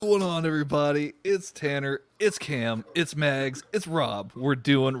What's going on, everybody? It's Tanner, it's Cam, it's Mags, it's Rob. We're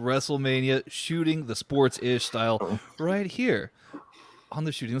doing WrestleMania Shooting the Sports-ish style right here on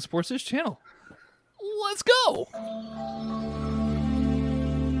the Shooting the Sports-ish channel. Let's go!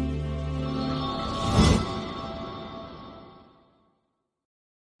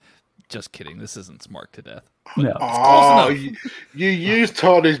 Just kidding, this isn't smart to death. No. Oh, you used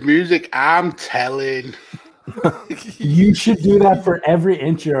Tony's music, I'm telling. You should do that for every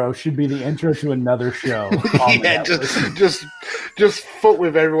intro. Should be the intro to another show. Yeah, just fuck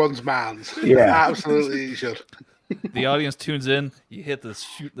with everyone's minds. Yeah, absolutely, you should. The audience tunes in. You hit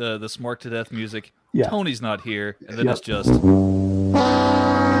the smart to death music. Yeah. Tony's not here, and then Yep. it's just.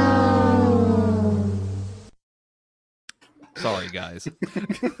 Sorry, guys.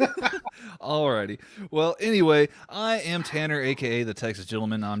 Alrighty. Well, anyway, I am Tanner, a.k.a. the Texas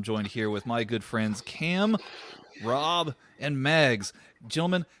Gentleman. I'm joined here with my good friends Cam, Rob, and Mags.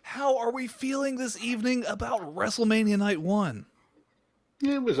 Gentlemen, how are we feeling this evening about WrestleMania Night 1?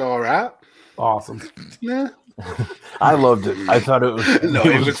 It was all right. awesome. Yeah. I loved it. I thought it was. No,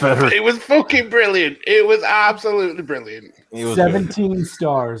 it was better. It was fucking brilliant. It was absolutely brilliant. It was 17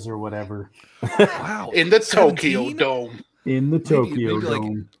 stars or whatever Wow. In the 17? Tokyo Dome. in the Tokyo maybe like-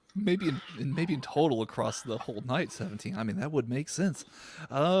 Dome. Maybe in total across the whole night, 17. I mean, that would make sense.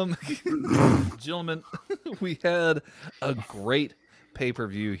 Gentlemen, we had a great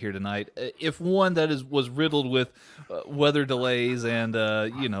pay-per-view here tonight. If one that was riddled with weather delays and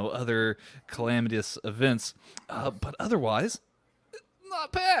other calamitous events, but otherwise,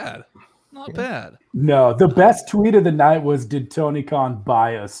 not bad. Not bad. No, the best tweet of the night was, "Did Tony Khan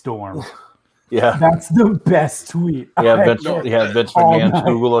buy a storm?" Yeah. That's the best tweet. Yeah, Vince, No, Vince all McMahon's night.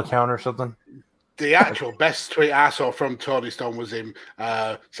 Google account or something. The actual best tweet I saw from Tony Storm was him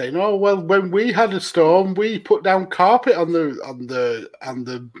saying, "Oh well, when we had a storm, we put down carpet on the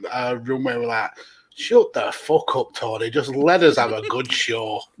room where we're like, shut the fuck up, Tony. Just let us have a good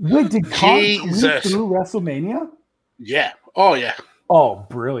show." Wait, did Khan tweet Jesus. through WrestleMania? Yeah. Oh yeah. Oh,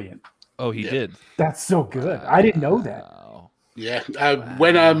 brilliant. Oh, he did. That's so good. I didn't know that. Wow. Yeah,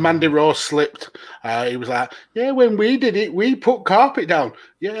 when Mandy Rose slipped, he was like, "Yeah, when we did it, we put carpet down."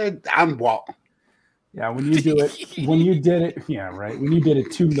 Yeah, and what? Yeah, when you did it, yeah, right. When you did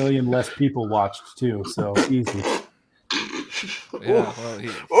it, 2 million less people watched too. So easy. Yeah,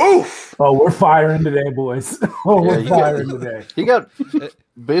 well, Oof! Oh, we're firing today, boys. Oh, we're you firing today. He got,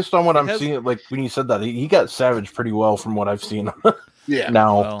 based on what I'm has- seeing, like when you said that, he got savaged pretty well from what I've seen. Yeah.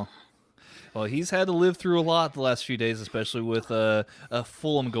 Now, Well, he's had to live through a lot the last few days, especially with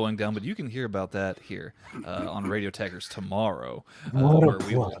Fulham going down. But you can hear about that here on Radio Techers tomorrow, What a where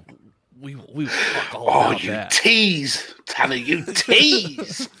plug. we will talk all Oh, about you that. tease, Tanner, you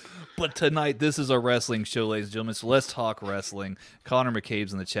tease. But tonight, this is our wrestling show, ladies and gentlemen. So let's talk wrestling. Connor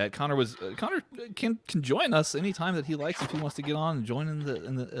McCabe's in the chat. Connor can join us anytime that he likes if he wants to get on and join in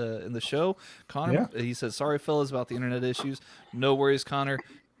the show. Connor, he says, "Sorry, fellas, about the internet issues." No worries, Connor.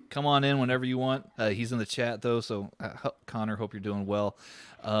 Come on in whenever you want. He's in the chat, though, so Connor, hope you're doing well.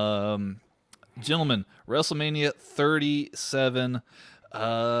 Gentlemen, WrestleMania 37,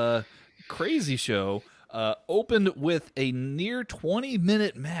 crazy show, opened with a near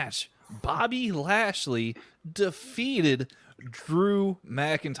 20-minute match. Bobby Lashley defeated Drew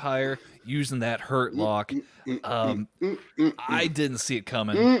McIntyre using that Hurt Lock. I didn't see it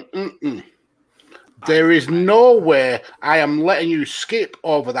coming. There is no way I am letting you skip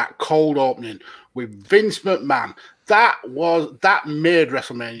over that cold opening with Vince McMahon. That made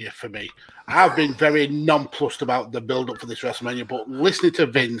WrestleMania for me. I've been very nonplussed about the build-up for this WrestleMania, but listening to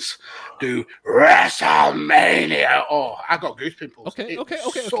Vince do WrestleMania, oh, I got goosebumps. Okay.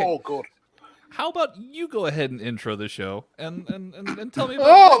 So good. How about you go ahead and intro the show and tell me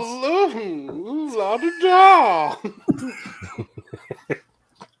about this? Oh, la-da-da.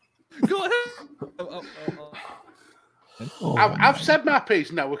 Go ahead. I've said my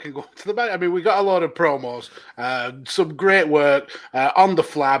piece. Now we can go to the back. I mean, we got a lot of promos, some great work on the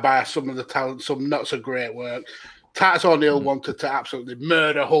fly by some of the talent, some not so great work. Titus O'Neil wanted to absolutely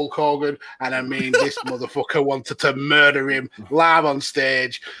murder Hulk Hogan, and I mean, this motherfucker wanted to murder him live on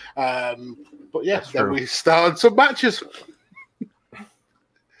stage. But yeah, then we started some matches.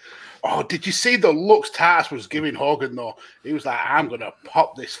 Oh, did you see the looks Titus was giving Hogan though? He was like, "I'm gonna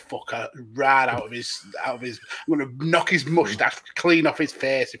pop this fucker right out of his. I'm gonna knock his mustache clean off his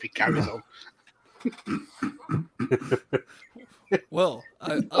face if he carries on." Well,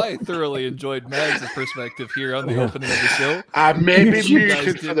 I thoroughly enjoyed Mags' perspective here on the opening of the show. I may be You guys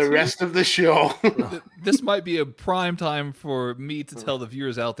muted for did the too. rest of the show. This might be a prime time for me to tell the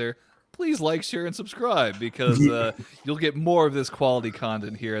viewers out there, please like, share, and subscribe because you'll get more of this quality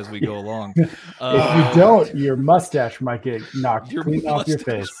content here as we go along. If you don't, your mustache might get knocked clean off your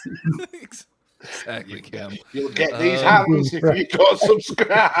face. Exactly, Cam. You'll get these hands if you don't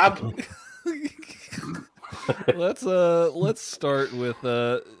subscribe. Let's start with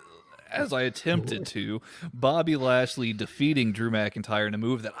as I attempted to, Bobby Lashley defeating Drew McIntyre in a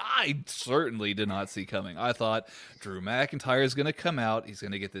move that I certainly did not see coming. I thought Drew McIntyre is going to come out, he's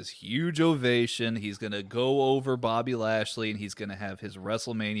going to get this huge ovation, he's going to go over Bobby Lashley, and he's going to have his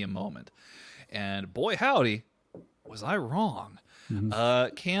WrestleMania moment. And boy, howdy, was I wrong.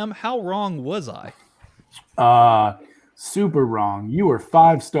 Mm-hmm. Cam, how wrong was I? Super wrong. You were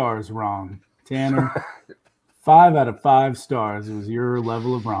 5 stars wrong, Tanner. 5 out of 5 stars was your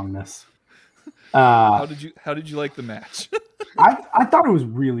level of wrongness. How did you like the match? I thought it was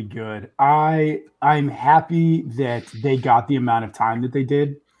really good. I'm happy that they got the amount of time that they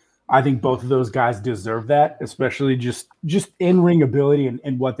did. I think both of those guys deserve that, especially just in-ring ability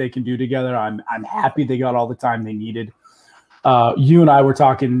and what they can do together. I'm happy they got all the time they needed. You and I were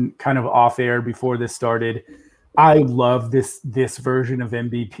talking kind of off air before this started. I love this version of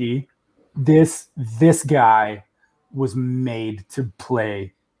MVP. This guy was made to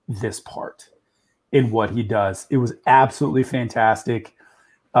play this part in what he does. It was absolutely fantastic.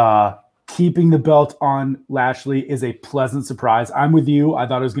 Keeping the belt on Lashley is a pleasant surprise. I'm with you. I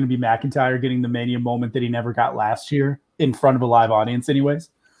thought it was going to be McIntyre getting the Mania moment that he never got last year in front of a live audience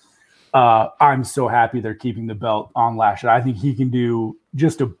anyways. I'm so happy they're keeping the belt on Lashley. I think he can do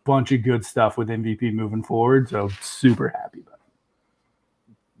just a bunch of good stuff with MVP moving forward. So super happy about it.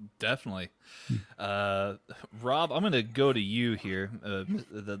 Definitely. Rob, I'm going to go to you here,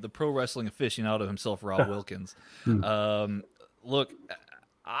 the pro wrestling aficionado himself, Rob Wilkins. Look,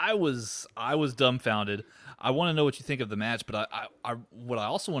 I was dumbfounded. I want to know what you think of the match, but what I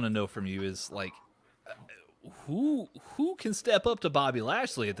also want to know from you is like, who can step up to Bobby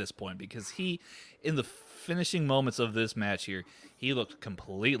Lashley at this point? Because he, in the finishing moments of this match here, he looked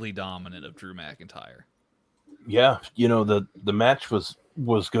completely dominant of Drew McIntyre. Yeah, the match was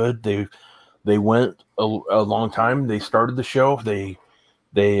good. They went a long time. They started the show. The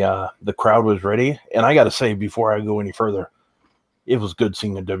crowd was ready. And I got to say, before I go any further, it was good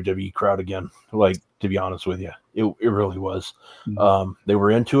seeing the WWE crowd again. Like, to be honest with you, it really was. Mm-hmm. They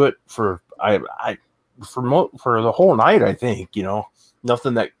were into it for the whole night. I think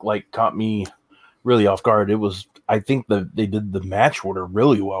nothing that like caught me really off guard. It was, I think that they did the match order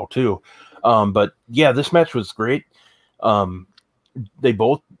really well too. But yeah, this match was great. They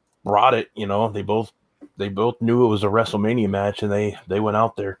both brought it. They both knew it was a WrestleMania match, and they went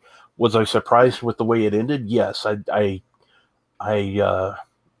out there. Was I surprised with the way it ended? Yes, I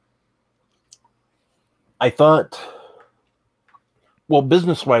thought, well,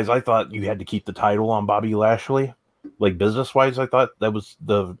 business-wise, I thought you had to keep the title on Bobby Lashley. Like, business-wise, I thought that was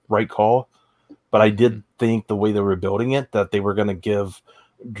the right call. But I did think the way they were building it, that they were going to give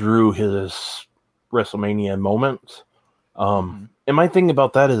Drew his WrestleMania moment. And my thing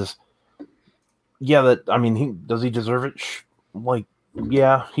about that is, yeah, does he deserve it? Like,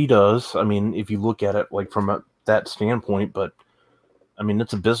 yeah, he does. I mean, if you look at it, like, from that standpoint, but I mean,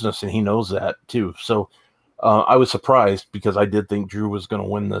 it's a business, and he knows that too. So I was surprised because I did think Drew was going to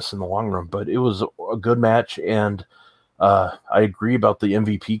win this in the long run, but it was a good match. And I agree about the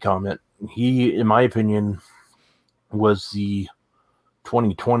MVP comment. He, in my opinion, was the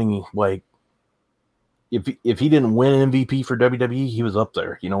 2020, like, if he didn't win MVP for WWE, he was up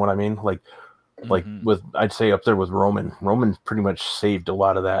there. You know what I mean? Like I'd say up there with Roman. Roman pretty much saved a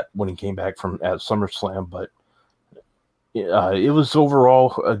lot of that when he came back at SummerSlam, but it was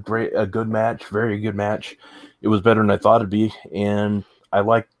overall a good match, very good match. It was better than I thought it'd be, and I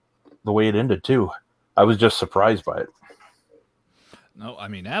liked the way it ended too. I was just surprised by it. No, I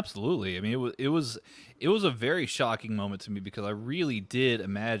mean, absolutely. I mean, it was a very shocking moment to me because I really did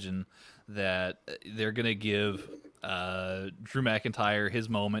imagine that they're going to give Drew McIntyre his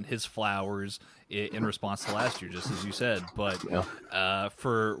moment, his flowers in response to last year, just as you said. But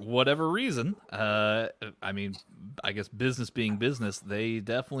for whatever reason, I mean, I guess business being business, they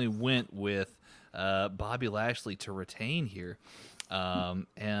definitely went with Bobby Lashley to retain here.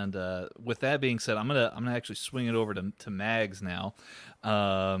 And with that being said, I'm gonna actually swing it over to Mags now.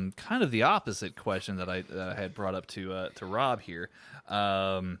 Kind of the opposite question that I had brought up to Rob here.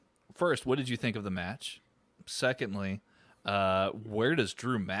 First, what did you think of the match? Secondly, where does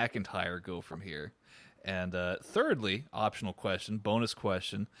Drew McIntyre go from here? And thirdly, optional question, bonus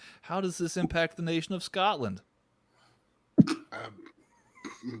question: how does this impact the nation of Scotland?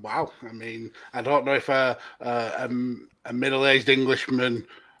 Wow, I mean, I don't know if a middle-aged Englishman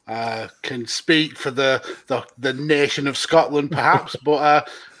can speak for the nation of Scotland, perhaps, but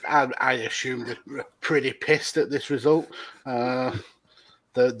I assume they're pretty pissed at this result.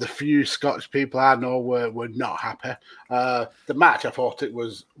 The few Scottish people I know were not happy. The match, I thought it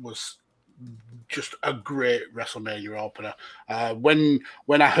was just a great WrestleMania opener. When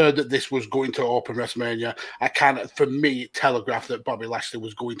I heard that this was going to open WrestleMania, I kind of, for me, it telegraphed that Bobby Lashley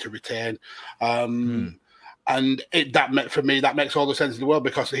was going to retain. And for me, that makes all the sense in the world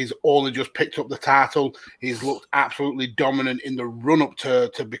because he's only just picked up the title. He's looked absolutely dominant in the run-up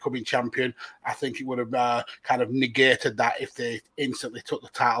to becoming champion. I think it would have kind of negated that if they instantly took the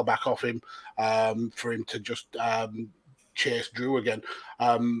title back off him for him to just chase Drew again.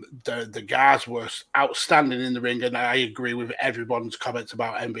 The guys were outstanding in the ring, and I agree with everyone's comments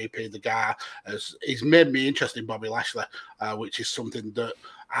about MVP. The guy, he's made me interested in Bobby Lashley, which is something that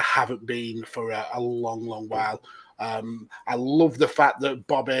I haven't been for a long, long while. I love the fact that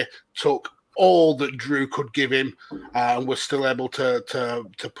Bobby took all that Drew could give him and was still able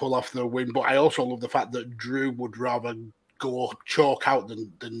to pull off the win. But I also love the fact that Drew would rather go choke out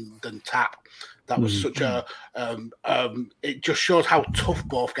than tap. That was such a it just shows how tough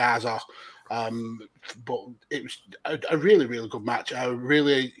both guys are. But it was a really, really good match. A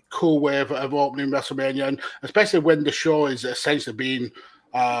really cool way of opening WrestleMania, and especially when the show is essentially being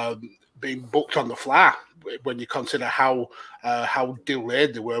booked on the fly. When you consider how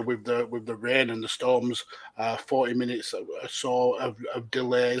delayed they were with the rain and the storms, 40 minutes or so of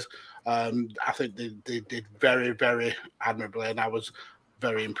delays. I think they did very, very admirably, and I was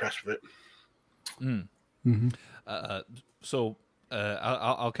very impressed with it. So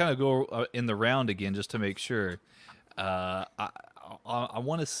I'll kind of go in the round again just to make sure. I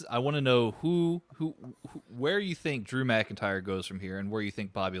want to know who where you think Drew McIntyre goes from here, and where you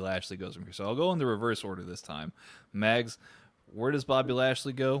think Bobby Lashley goes from here. So I'll go in the reverse order this time. Mags, where does Bobby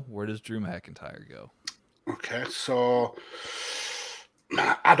Lashley go? Where does Drew McIntyre go? Okay, so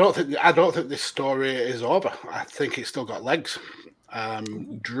I don't think this story is over. I think it's still got legs.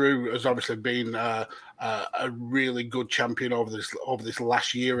 Drew has obviously been a really good champion over this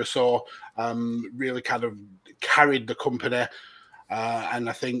last year or so. Really kind of carried the company, and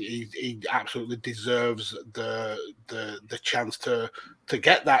I think he absolutely deserves the chance to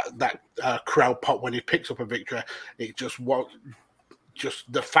get that crowd pop when he picks up a victory. It just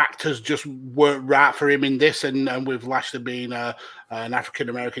the factors just weren't right for him in this, and with Lashley being an African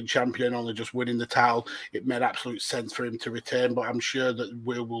American champion, only just winning the title, it made absolute sense for him to retain. But I'm sure that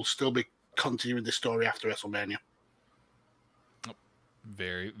we will still be continuing this story after WrestleMania.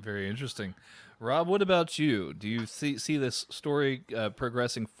 Very, very interesting. Rob, what about you? Do you see this story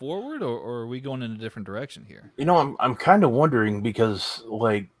progressing forward, or are we going in a different direction here? I'm kind of wondering because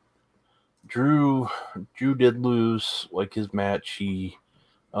like Drew did lose like his match. He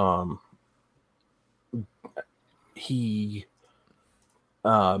I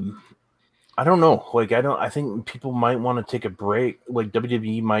don't know. Like I think people might want to take a break. Like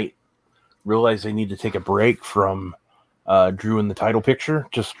WWE might realize they need to take a break from Drew in the title picture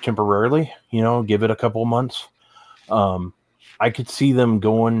just temporarily. Give it a couple of months. I could see them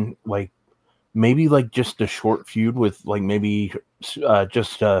going like maybe like just a short feud with like maybe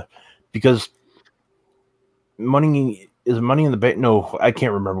because Money in the Bank. No, I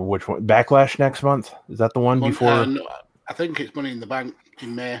can't remember which one. Backlash next month. Is that the one before? No, I think it's Money in the Bank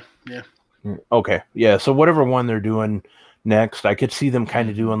in May. Yeah. Okay. Yeah. So whatever one they're doing next, I could see them kind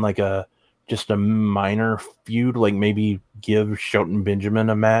of doing like just a minor feud, like maybe give Shelton Benjamin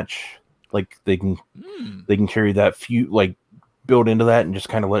a match. Like they can carry that feud, like build into that and just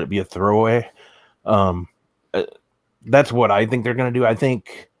kind of let it be a throwaway. That's what I think they're going to do. I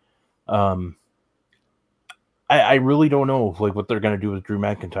think, I really don't know like what they're going to do with Drew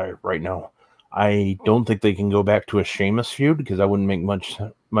McIntyre right now. I don't think they can go back to a Sheamus feud because that wouldn't make much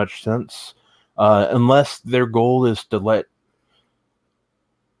sense. Unless their goal is to let.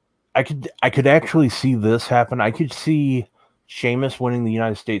 I could actually see this happen. I could see Sheamus winning the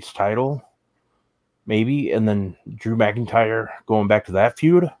United States title, maybe, and then Drew McIntyre going back to that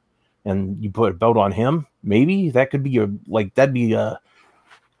feud, and you put a belt on him. Maybe that could be that'd be a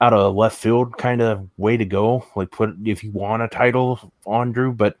out of left field kind of way to go. Like put if you want a title on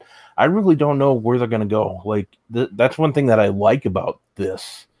Drew, but I really don't know where they're going to go. Like that's one thing that I like about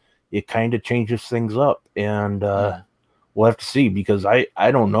this. It kind of changes things up, and we'll have to see because I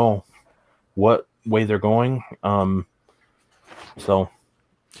don't know what way they're going. So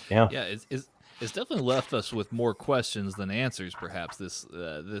yeah. It's definitely left us with more questions than answers. Perhaps this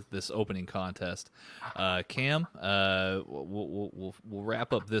opening contest. Cam, we'll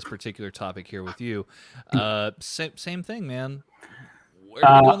wrap up this particular topic here with you. Same thing, man. where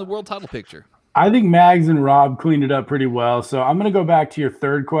do we go in the world title picture? I think Mags and Rob cleaned it up pretty well. So I'm going to go back to your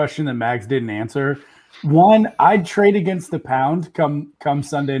third question that Mags didn't answer. One, I'd trade against the pound come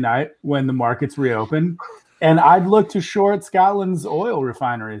Sunday night when the markets reopen, and I'd look to short Scotland's oil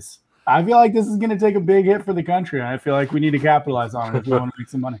refineries. I feel like this is going to take a big hit for the country, and I feel like we need to capitalize on it if we want to make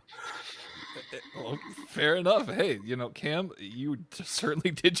some money. Well, fair enough. Hey, Cam, you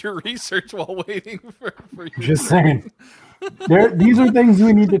certainly did your research while waiting for your Just saying. These are things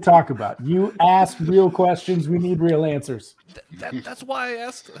we need to talk about. You ask real questions. We need real answers. That's why I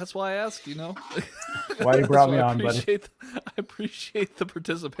asked. That's why I asked, Why you brought me on, buddy. I appreciate the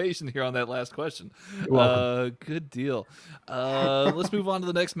participation here on that last question. You're welcome. Good deal. Let's move on to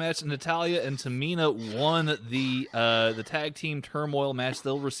the next match. Natalya and Tamina won the tag team turmoil match.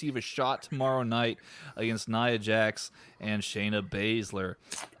 They'll receive a shot tomorrow night against Nia Jax and Shayna Baszler.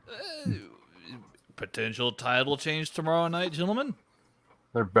 Potential title change tomorrow night, gentlemen?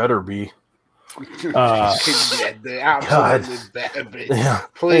 There better be. Yeah, they absolutely better be. Yeah,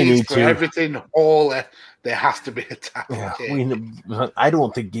 please, for everything holy, there has to be a title change. I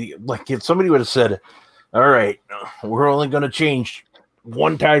don't think, if somebody would have said, all right, we're only going to change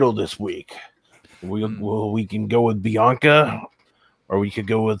one title this week. We can go with Bianca, or we could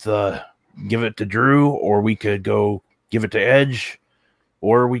go with give it to Drew, or we could go give it to Edge,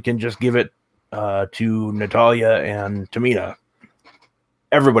 or we can just give it to Natalya and Tamina.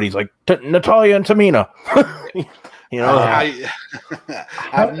 Everybody's like, Natalya and Tamina.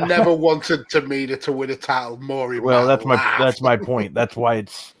 I've never wanted Tamina to win a title more. Well, that's my point. That's why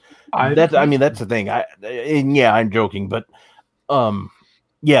it's that's the thing. I'm joking, but I'm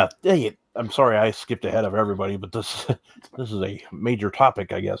sorry I skipped ahead of everybody, but this is a major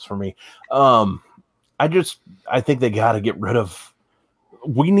topic, I guess, for me. I think they got to get rid of.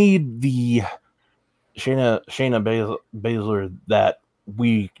 We need the Shayna Baszler that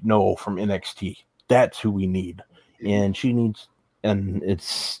we know from NXT. That's who we need, and she needs. And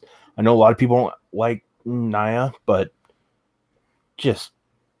it's. I know a lot of people don't like Nia, but just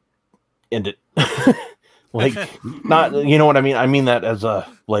end it. Not. You know what I mean? I mean that as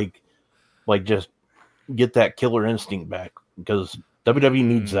a just get that killer instinct back, because WWE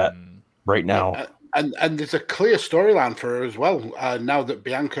needs that right now. And there's a clear storyline for her as well. Now that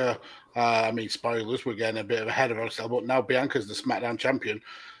Bianca, spoilers, we're getting a bit ahead of ourselves, but now Bianca's the SmackDown champion.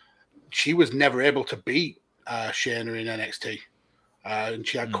 She was never able to beat Shayna in NXT, and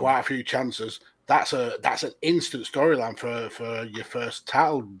she had quite a few chances. That's an instant storyline for your first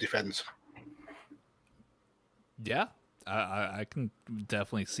title defense. Yeah, I can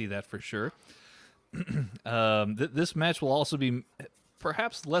definitely see that for sure. This match will also be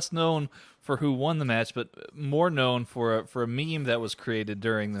perhaps less known for who won the match, but more known for a meme that was created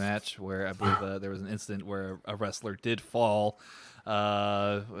during the match, where I believe there was an incident where a wrestler did fall,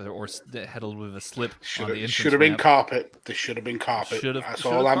 or had a little bit of a slip on the entrance should have been carpet. This should have been carpet. That's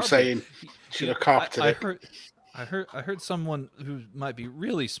all I'm saying. Should have carpeted it. I heard someone who might be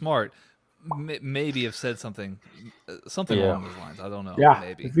really smart maybe have said something along those lines. I don't know. Yeah,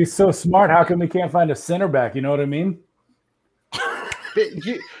 maybe. If he's so smart, how come he can't find a center back? You know what I mean? But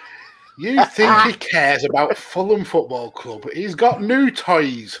you think he cares about Fulham Football Club? He's got new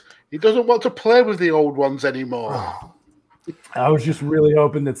toys. He doesn't want to play with the old ones anymore. I was just really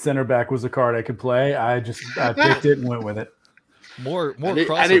hoping that center back was a card I could play. I picked it and went with it. More and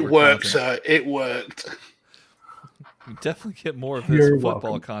it worked, sir. It worked. We definitely get more of this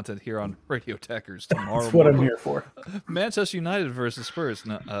football content here on Radio Techers tomorrow. That's what I'm here for. Manchester United versus Spurs.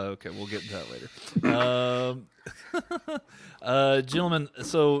 No, okay, we'll get into that later. Gentlemen,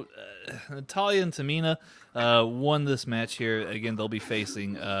 so Natalya and Tamina won this match here. Again, they'll be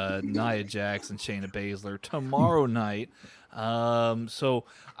facing Nia Jax and Shayna Baszler tomorrow night. So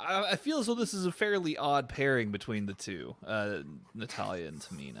I feel as though this is a fairly odd pairing between the two, Natalya and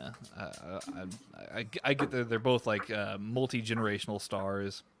Tamina. I get that they're both like multi-generational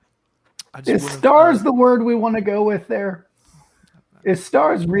stars. Is stars the word we want to go with there? Is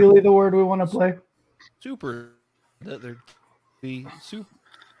stars really the word we want to play? Super. They're the super.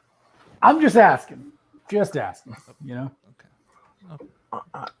 I'm just asking. You know. Okay.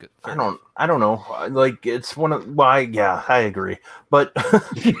 Good. I don't know. Like, it's one of I agree. But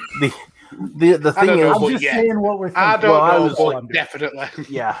the thing is, I'm just saying what we're thinking. I don't know, definitely.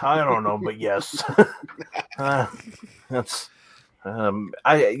 Yeah, I don't know, but yes. That's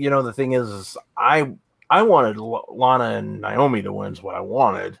the thing is I wanted Lana and Naomi to win is what I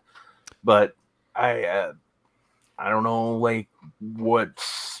wanted, but I don't know like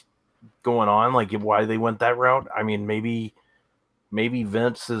what's going on, like why they went that route. I mean, maybe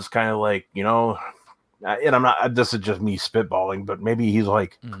Vince is kind of like, and I'm not. This is just me spitballing, but maybe he's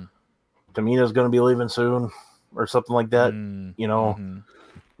like, Tamina's going to be leaving soon, or something like that. You know,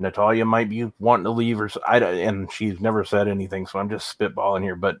 Natalia might be wanting to leave, and she's never said anything, so I'm just spitballing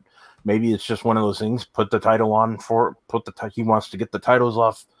here. But maybe it's just one of those things. Put the title on he wants to get the titles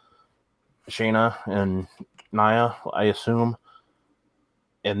off Shayna and Nia, I assume,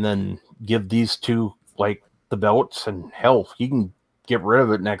 and then give these two like the belts, and hell, he can get rid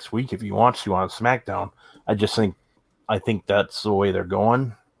of it next week if he wants to on SmackDown. I think that's the way they're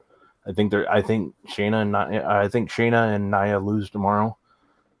going. I think Shayna and Nia lose tomorrow,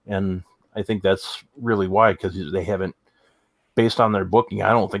 and I think that's really why, because they haven't, based on their booking,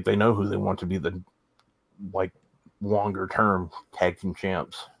 I don't think they know who they want to be the like longer term tag team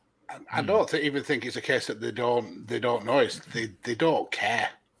champs. I don't even think it's a case that they don't know. They don't care.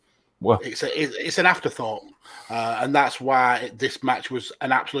 Well, it's an afterthought, and that's why this match was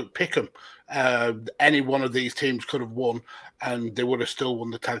an absolute pick'em. Any one of these teams could have won, and they would have still won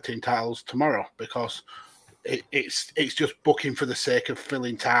the tag team titles tomorrow, because it's just booking for the sake of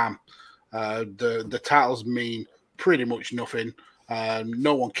filling time. The titles mean pretty much nothing.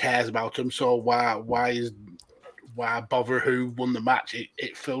 No one cares about them, so why bother who won the match?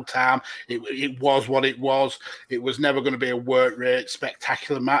 It filled time. It was what it was. It was never going to be a work rate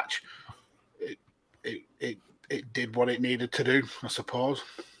spectacular match. It did what it needed to do, I suppose.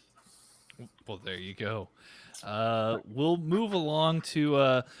 Well, there you go. We'll move along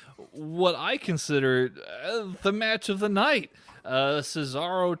to what I consider the match of the night.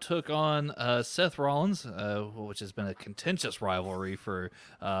 Cesaro took on Seth Rollins, which has been a contentious rivalry for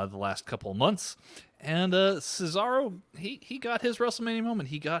the last couple of months. And Cesaro, he got his WrestleMania moment.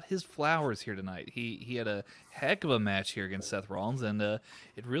 He got his flowers here tonight. He had a heck of a match here against Seth Rollins, and it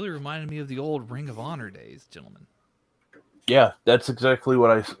really reminded me of the old Ring of Honor days, gentlemen. Yeah, that's exactly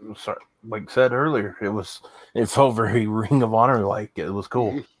what I said earlier. It felt very Ring of Honor like. It was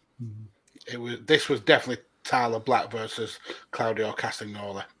cool. This was definitely Tyler Black versus Claudio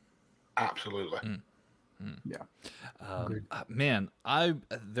Castagnoli. Absolutely. Yeah. Man,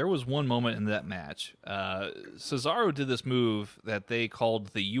 there was one moment in that match. Cesaro did this move that they called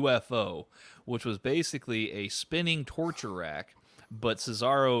the UFO, which was basically a spinning torture rack, but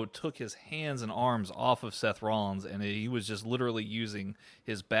Cesaro took his hands and arms off of Seth Rollins, and he was just literally using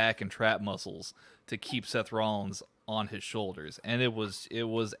his back and trap muscles to keep Seth Rollins on his shoulders, and it was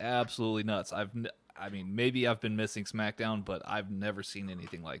absolutely nuts. Maybe I've been missing SmackDown, but I've never seen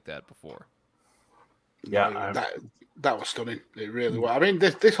anything like that before. Yeah, that was stunning. It really was. I mean,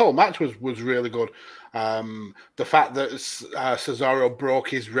 this whole match was really good. The fact that Cesaro broke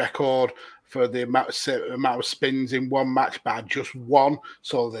his record for the amount of spins in one match by just one,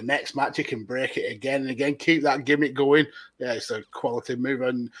 so the next match he can break it again and again, keep that gimmick going. Yeah, it's a quality move,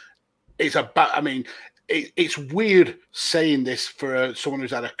 and it's it's weird saying this for someone who's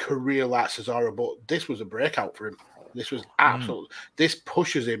had a career like Cesaro, but this was a breakout for him. This was absolute. This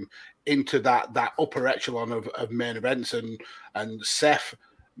pushes him into that upper echelon of main events, and Seth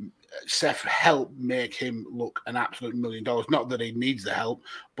helped make him look an absolute $1 million. Not that he needs the help,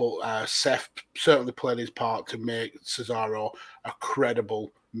 but Seth certainly played his part to make Cesaro a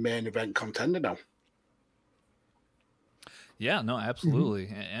credible main event contender now. Yeah, no, absolutely.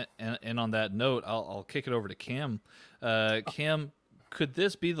 And on that note, I'll kick it over to Cam. Cam, could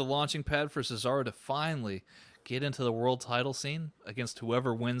this be the launching pad for Cesaro to finally get into the world title scene against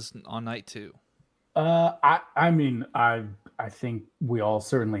whoever wins on night 2? I think we all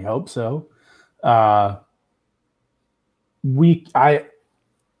certainly hope so. As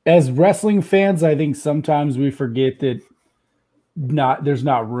wrestling fans, I think sometimes we forget that there's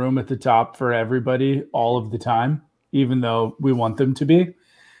not room at the top for everybody all of the time, even though we want them to be,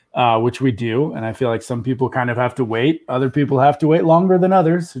 which we do. And I feel like some people kind of have to wait. Other people have to wait longer than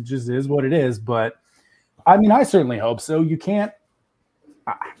others. It just is what it is. But I certainly hope so. You can't,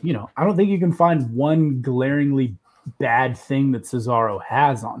 I don't think you can find one glaringly bad thing that Cesaro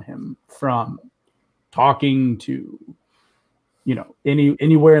has on him, from talking to,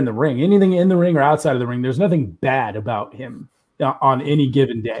 anywhere in the ring, anything in the ring or outside of the ring. There's nothing bad about him on any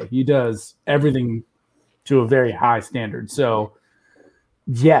given day. He does everything to a very high standard. So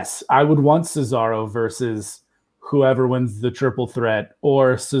yes, I would want Cesaro versus whoever wins the triple threat,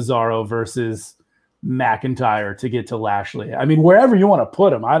 or Cesaro versus McIntyre to get to Lashley. I mean, wherever you want to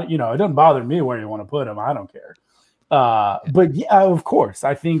put him, it doesn't bother me where you want to put him. I don't care. But yeah, of course,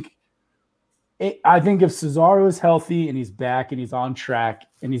 I think if Cesaro is healthy and he's back and he's on track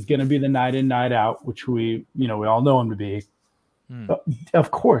and he's going to be the night in, night out, which we all know him to be, of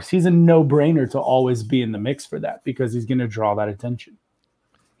course, he's a no-brainer to always be in the mix for that, because he's going to draw that attention.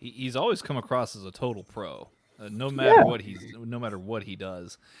 he's always come across as a total pro, no matter what he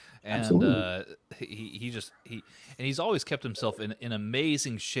does, and he's always kept himself in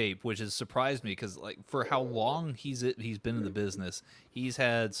amazing shape, which has surprised me because like for how long he's been in the business, he's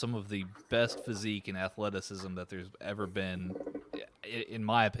had some of the best physique and athleticism that there's ever been, in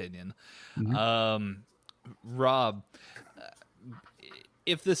my opinion. Rob,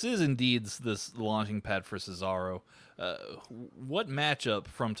 if this is indeed this launching pad for Cesaro, what matchup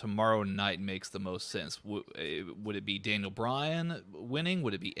from tomorrow night makes the most sense? Would it be Daniel Bryan winning?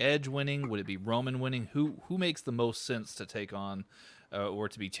 Would it be Edge winning? Would it be Roman winning? Who makes the most sense to take on or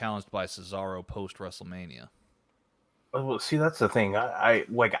to be challenged by Cesaro post WrestleMania? Well, see, that's the thing. I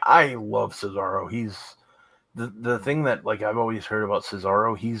love Cesaro. He's the thing that like I've always heard about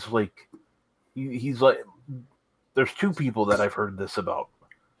Cesaro. He's like there's two people that I've heard this about.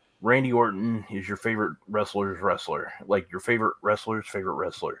 Randy Orton is your favorite wrestler's wrestler, like your favorite wrestler's favorite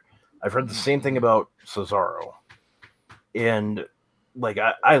wrestler. I've heard the same thing about Cesaro, and like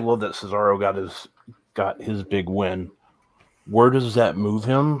I love that Cesaro got his big win. Where does that move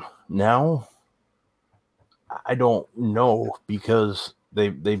him now? I don't know, because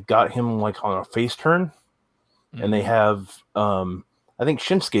they've got him like on a face turn, and they have I think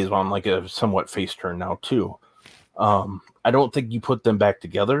Shinsuke's on like a somewhat face turn now too. I don't think you put them back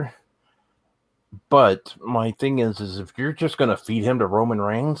together. But my thing is if you're just going to feed him to Roman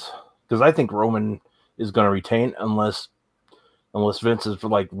Reigns, because I think Roman is going to retain unless Vince is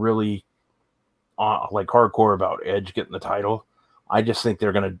like really like hardcore about Edge getting the title. I think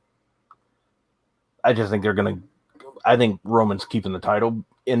Roman's keeping the title.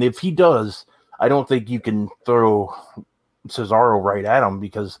 And if he does, I don't think you can throw Cesaro right at him,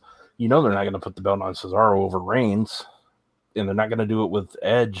 because they're not going to put the belt on Cesaro over Reigns, and they're not going to do it with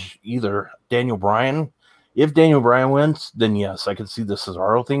Edge either. Daniel Bryan, if Daniel Bryan wins, then yes, I could see the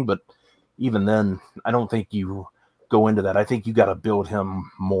Cesaro thing, but even then, I don't think you go into that. I think you got to build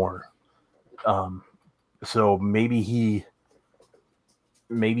him more. So maybe him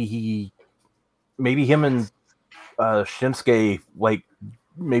and Shinsuke, like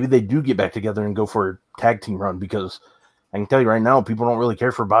maybe they do get back together and go for a tag team run, because I can tell you right now, people don't really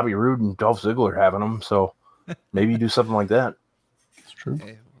care for Bobby Roode and Dolph Ziggler having them. So maybe you do something like that. It's true.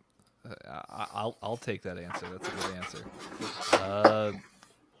 Hey, I'll take that answer. That's a good answer.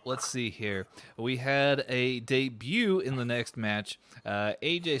 Let's see here. We had a debut in the next match.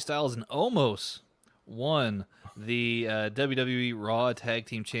 AJ Styles and Omos won the WWE Raw Tag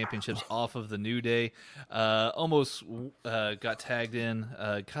Team Championships off of the New Day. Almost got tagged in,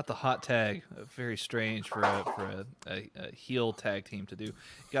 got the hot tag. Very strange for a heel tag team to do.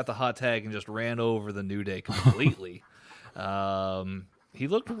 Got the hot tag and just ran over the New Day completely. He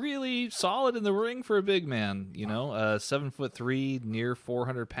looked really solid in the ring for a big man. 7'3", near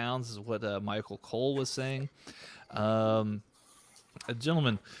 400 pounds is what Michael Cole was saying.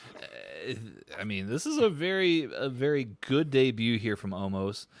 Gentlemen, I mean, this is a very good debut here from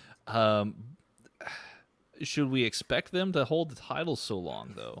Omos. Should we expect them to hold the title so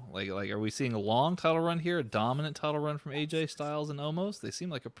long, though? Like, are we seeing a long title run here, a dominant title run from AJ Styles and Omos? They seem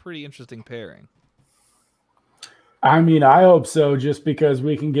like a pretty interesting pairing. I mean, I hope so, just because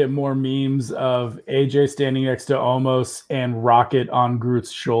we can get more memes of AJ standing next to Omos and Rocket on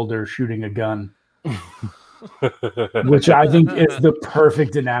Groot's shoulder shooting a gun. Which I think is the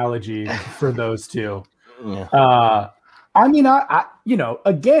perfect analogy for those two. Yeah. I mean, I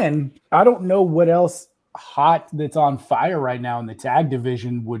again, I don't know what else hot that's on fire right now in the tag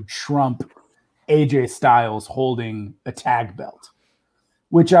division would trump AJ Styles holding a tag belt,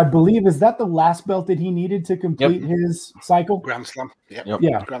 which I believe is that the last belt that he needed to complete his cycle. Grand Slam. Yep.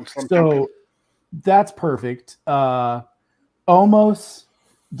 Yeah. Grand Slam So champion. that's perfect. Omos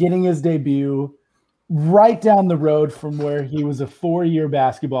getting his debut right down the road from where he was a 4-year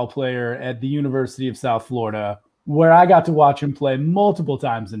basketball player at the University of South Florida, where I got to watch him play multiple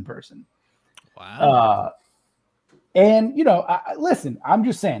times in person. Wow. And listen, I'm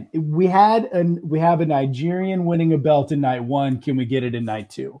just saying, we have a Nigerian winning a belt in night 1. Can we get it in night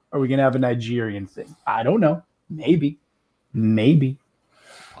 2? Are we gonna have a Nigerian thing? I don't know. Maybe.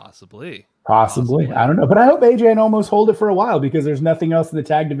 Possibly. I don't know. But I hope AJ and Omos hold it for a while, because there's nothing else in the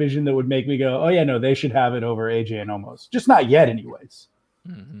tag division that would make me go, oh, yeah, no, they should have it over AJ and Omos. Just not yet, anyways.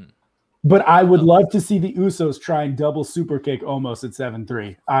 Mm-hmm. But I would love to see the Usos try and double super kick Omos at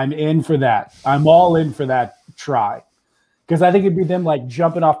 7-3. I'm in for that. I'm all in for that try. Because I think it'd be them like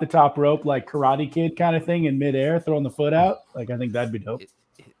jumping off the top rope like Karate Kid kind of thing in midair, throwing the foot out. Like, I think that'd be dope.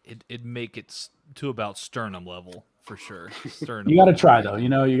 It'd make it to about sternum level. For sure. You got to try, though. You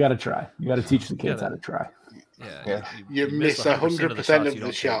got to try. You got to teach the kids how to try. Yeah, You miss miss 100% of you the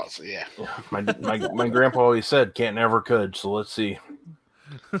don't shots. Yeah. My grandpa always said, "Can't never could." So let's see.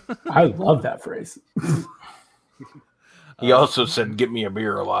 I love that phrase. He also said, "Get me a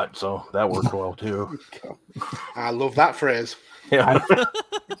beer" a lot, so that worked well too. I love that phrase. Yeah.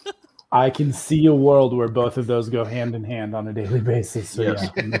 I can see a world where both of those go hand in hand on a daily basis. So Yes.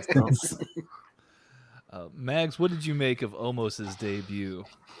 yeah, it makes sense. Mags, what did you make of Omos's debut?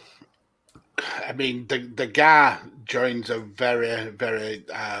 I mean, the guy joins a very, very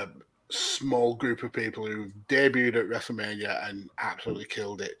small group of people who debuted at WrestleMania and absolutely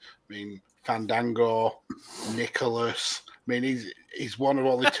killed it. I mean, Fandango, Nicholas. I mean, he's one of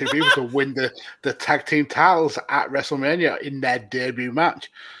only two people to win the tag team titles at WrestleMania in their debut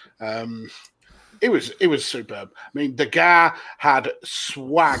match. It was superb. I mean, the guy had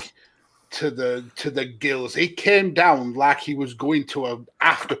swag to the gills. He came down like he was going to an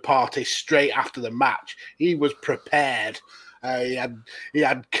after party straight after the match. He was prepared. He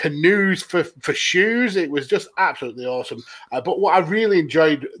had canoes for shoes. It was just absolutely awesome. But what I really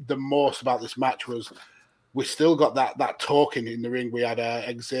enjoyed the most about this match was we still got that talking in the ring. We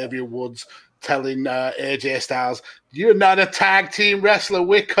had Xavier Woods telling AJ Styles, "You're not a tag team wrestler.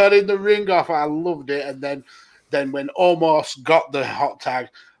 We're cutting the ring off." I loved it. And then when Omos got the hot tag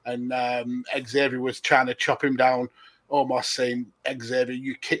and Xavier was trying to chop him down, Omos saying, "Xavier,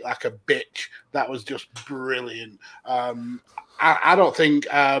 you kick like a bitch." That was just brilliant. I don't think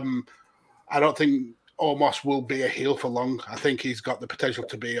Omos will be a heel for long. I think he's got the potential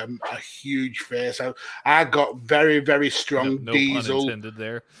to be a huge face. I got very, very strong No Diesel. pun intended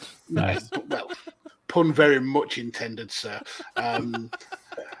there. Nice. Well, pun very much intended, sir. I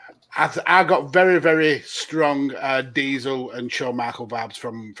got very, very strong Diesel and Shawn Michael vibes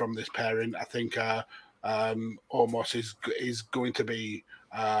from this pairing. I think Omos is going to be.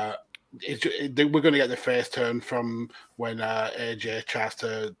 We're going to get the face turn from when AJ tries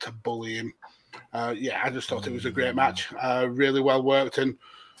to bully him. I just thought it was a great match. Really well worked, and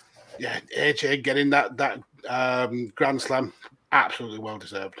AJ getting that Grand Slam, absolutely well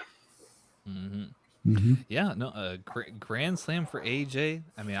deserved. Mm-hmm. Mm-hmm. Yeah, no, Grand Slam for AJ.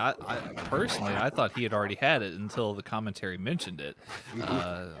 I mean, I personally, I thought he had already had it until the commentary mentioned it,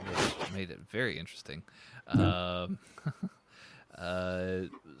 which made it very interesting. Rob,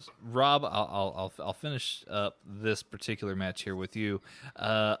 I'll finish up this particular match here with you.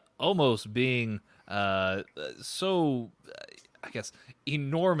 Almost being so, I guess,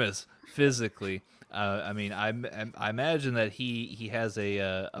 enormous physically. I mean, I imagine that he has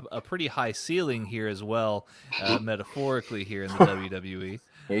a pretty high ceiling here as well, metaphorically here in the WWE.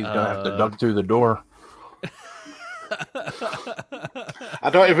 He's gonna have to duck through the door. I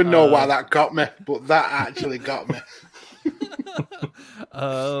don't even know why that got me, but that actually got me.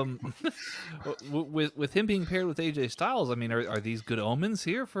 With him being paired with AJ Styles, I mean, are these good omens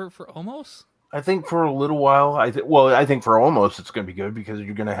here for Omos? I think for a little while, I think for Omos it's going to be good because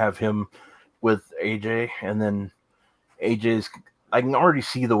you're going to have him with AJ, and then AJ's. I can already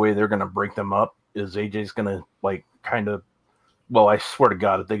see the way they're going to break them up. Is AJ's going to kind of? Well, I swear to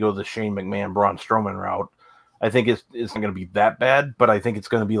God, if they go the Shane McMahon, Braun Strowman route, I think it's not going to be that bad. But I think it's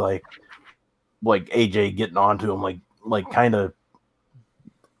going to be like AJ getting onto him, kind of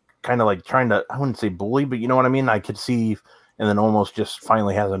like trying to. I wouldn't say bully, but you know what I mean. I could see. And then almost just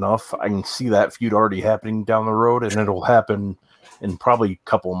finally has enough. I can see that feud already happening down the road, and it'll happen in probably a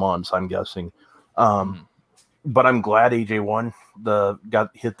couple months, I'm guessing. But I'm glad AJ won.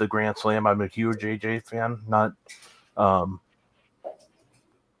 Hit the Grand Slam. I'm a huge AJ fan. Not,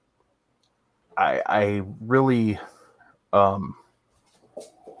 I really, I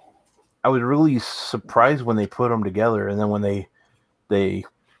was really surprised when they put them together, and then when they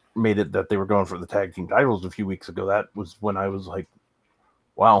made it that they were going for the tag team titles a few weeks ago. That was when I was like,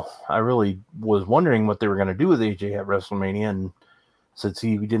 wow, I really was wondering what they were going to do with AJ at WrestleMania. And since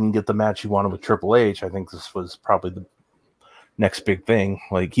he didn't get the match he wanted with Triple H, I think this was probably the next big thing.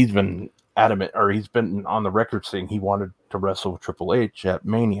 Like, he's been adamant, or he's been on the record saying he wanted to wrestle with Triple H at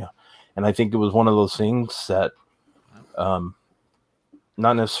Mania. And I think it was one of those things that, not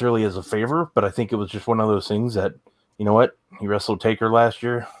necessarily as a favor, but I think it was just one of those things that, you know what, he wrestled Taker last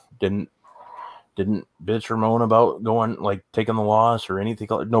year. Didn't bitch or moan about taking the loss or anything.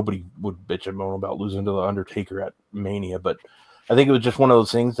 Nobody would bitch and moan about losing to the Undertaker at Mania, but I think it was just one of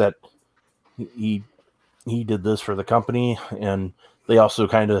those things that he did this for the company, and they also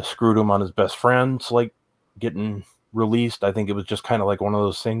kind of screwed him on his best friends getting released. I think it was just kind of like one of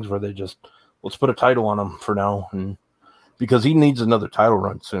those things where they just, let's put a title on him for now, and because he needs another title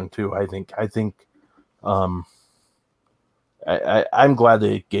run soon too. I think I'm glad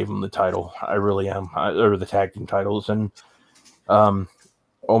they gave him the title. I really am, or the tag team titles, and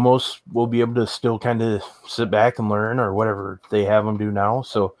almost we'll be able to still kind of sit back and learn or whatever they have him do now.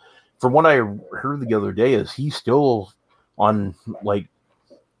 So, from what I heard the other day, is he's still on like.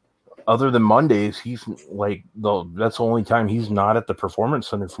 Other than Mondays, he's like that's the only time he's not at the Performance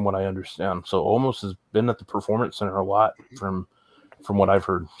Center, from what I understand. So almost has been at the Performance Center a lot from what I've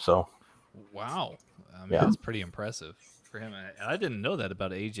heard. So wow, I mean, Yeah. that's pretty impressive for him. And I didn't know that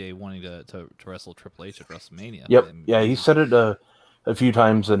about AJ wanting to wrestle Triple H at WrestleMania. Yep, And yeah, he said it a few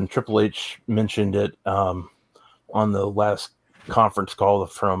times, and Triple H mentioned it on the last conference call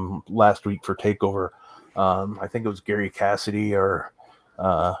from last week for Takeover. I think it was Gary Cassidy or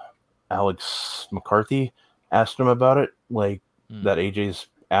Alex McCarthy asked him about it, like that AJ's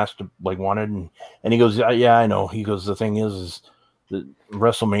asked, like wanted, and he goes, yeah, I know. He goes, the thing is that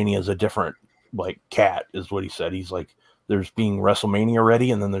WrestleMania is a different like cat, is what he said. He's like, there's being WrestleMania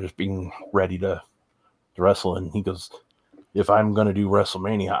ready, and then there's being ready to wrestle. And he goes, if I'm gonna do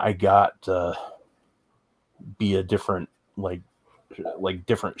WrestleMania, I got to be a different like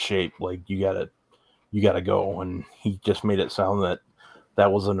different shape. Like you gotta go. And he just made it sound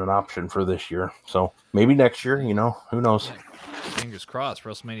that wasn't an option for this year. So maybe next year, who knows? Fingers crossed.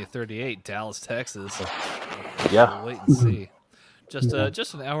 WrestleMania 38, Dallas, Texas. Yeah. We'll wait and see. Just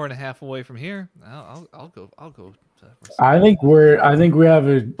an hour and a half away from here. I'll go. I think we have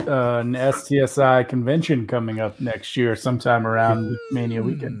an STSI convention coming up next year, sometime around Mania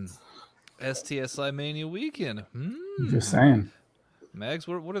weekend. STSI Mania weekend. Just saying. Mags,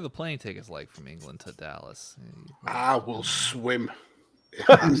 what are the plane tickets like from England to Dallas? I will swim. If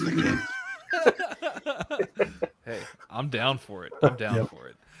that's the case. Hey, I'm down for it. For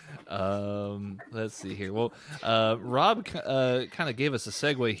it. Let's see here. Well, Rob kind of gave us a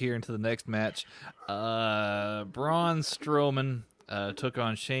segue here into the next match. Braun Strowman took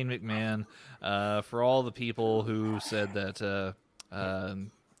on Shane McMahon. For all the people who said that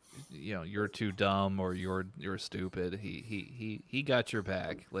you're too dumb or you're stupid, he got your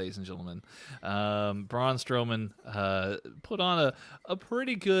back, ladies and gentlemen. Braun Strowman put on a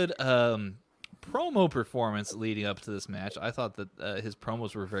pretty good promo performance leading up to this match. I thought that his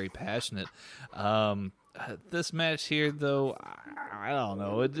promos were very passionate. This match here, though, I don't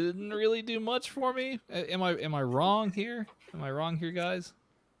know. It didn't really do much for me. Am I wrong here? Am I wrong here, guys?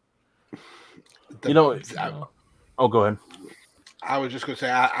 Oh, go ahead. I was just going to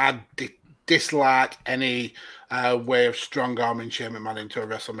say I dislike any way of strong-arming Shane McMahon into a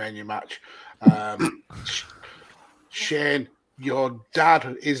WrestleMania match. Shane, your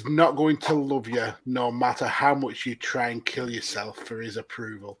dad is not going to love you no matter how much you try and kill yourself for his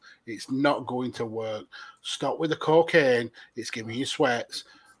approval. It's not going to work. Stop with the cocaine. It's giving you sweats.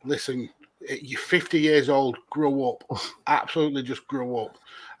 Listen, you're 50 years old. Grow up. Absolutely just grow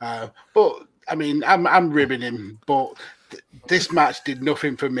up. But, I mean, I'm ribbing him, but this match did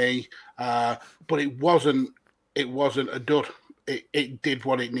nothing for me. But it wasn't a dud. It did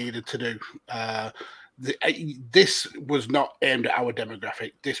what it needed to do. This was not aimed at our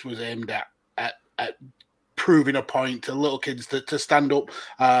demographic. This was aimed at proving a point to little kids to stand up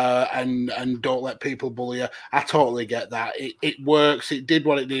and don't let people bully you. I totally get that. It works. It did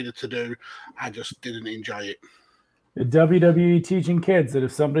what it needed to do. I just didn't enjoy it. The WWE teaching kids that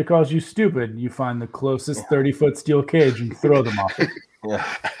if somebody calls you stupid, you find the closest 30-foot steel cage and throw them off it. Yeah.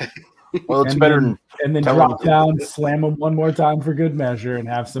 Well, it's better than and then drop down, slam them one more time for good measure, and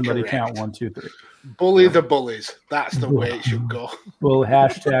have somebody Correct. count 1, 2, 3. Bully the bullies. That's the way it should go.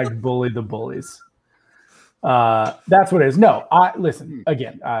 Hashtag bully the bullies. That's what it is. No, listen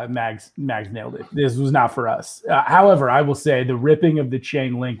again. Mags nailed it. This was not for us. However, I will say the ripping of the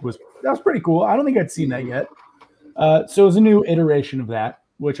chain link was pretty cool. I don't think I'd seen that yet. So it was a new iteration of that,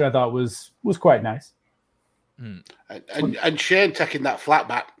 which I thought was quite nice. And Shane taking that flat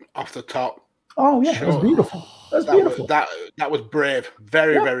back off the top. Oh yeah, sure. That was beautiful. Beautiful. That was brave.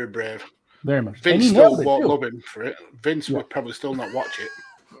 Very, very brave. Very much. Vince still won't love him for it. Vince would probably still not watch it.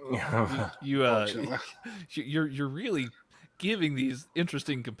 You're really giving these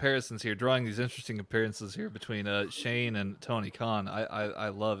interesting comparisons here, drawing these interesting comparisons here between Shane and Tony Khan. I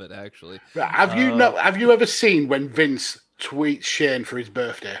love it, actually. Have you ever seen when Vince tweets Shane for his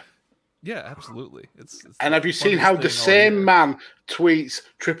birthday? Yeah, absolutely. It's and have you seen how the same man tweets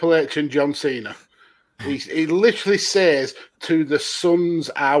Triple H and John Cena? He literally says to the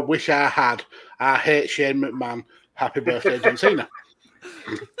sons I wish I had, I hate Shane McMahon. Happy birthday, John Cena.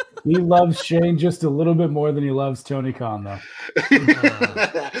 He loves Shane just a little bit more than he loves Tony Khan, though.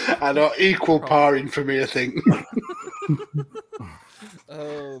 I know, equal parring for me, I think.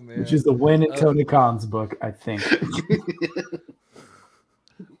 Oh man. Which is the win in Tony Khan's book, I think.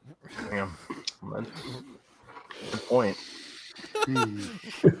 Damn. Good point.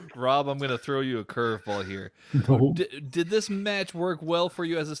 Rob, I'm going to throw you a curveball here. No. Did this match work well for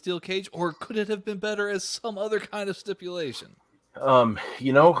you as a steel cage, or could it have been better as some other kind of stipulation?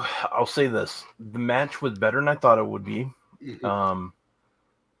 I'll say this: the match was better than I thought it would be.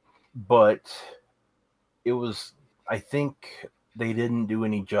 But it was. I think they didn't do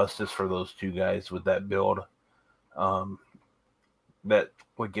any justice for those two guys with that build.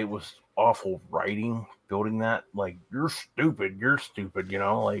 It was awful writing, building that. Like, you're stupid,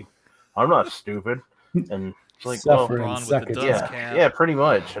 like, I'm not stupid. And it's like, Suffer Braun and with suck the it. dust cap. yeah, pretty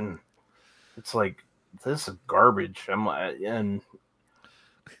much. And it's like, this is garbage. And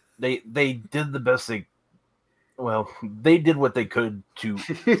they did the best they did what they could to.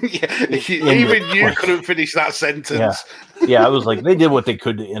 Even you couldn't finish that sentence. Yeah, I was like, they did what they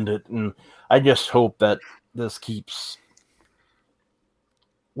could to end it, and I just hope that this keeps.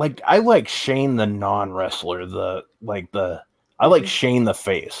 Like, I like Shane the non-wrestler, I like Shane the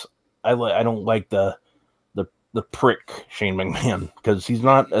face. I don't like the prick Shane McMahon, because he's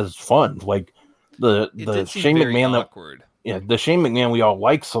not as fun. Like the Shane McMahon awkward. The Shane McMahon we all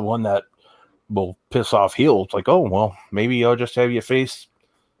like's the one that will piss off heels. It's like, oh well, maybe I'll just have you face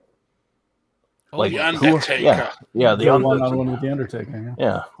the Undertaker. The one-on-one with the Undertaker.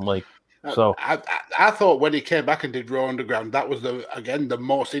 Yeah, like. So I thought when he came back and did Raw Underground, that was the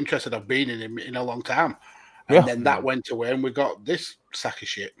most interested I've been in him in a long time. And then that went away, and we got this sack of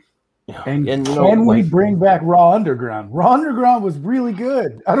shit. Yeah. And can we bring back Raw Underground? Raw Underground was really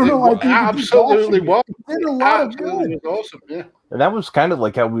good. I don't know why people absolutely was. It did a lot of good. It was awesome, yeah. And that was kind of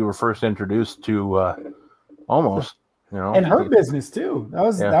like how we were first introduced to almost, and Hurt Business too. That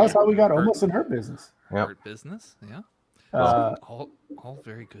was how we got almost in Hurt Business. Hurt Business, yeah. All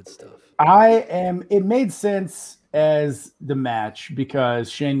very good stuff. It made sense as the match because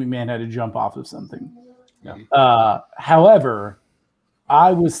Shane McMahon had to jump off of something. Yeah. However,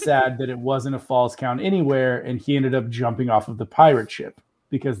 I was sad that it wasn't a falls count anywhere, and he ended up jumping off of the pirate ship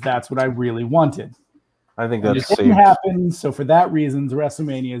because that's what I really wanted. I think it didn't happen. So for that reason,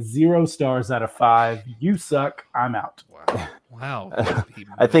 WrestleMania 0 stars out of 5. You suck. I'm out. Wow.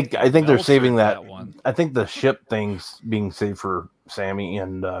 I think they're saving that one. I think the ship thing's being saved for Sammy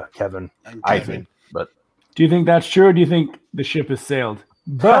and Kevin. I think. But do you think that's true, or do you think the ship has sailed?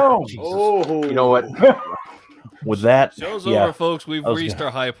 Boom! Oh, you know what? With that, show's over, folks. We've reached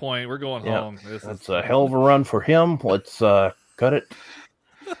our high point. We're going home. That's a hell of a run for him. Let's cut it.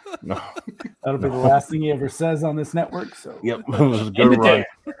 No, that'll be the last thing he ever says on this network. So it was a good run.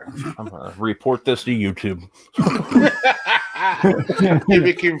 I'm gonna report this to YouTube.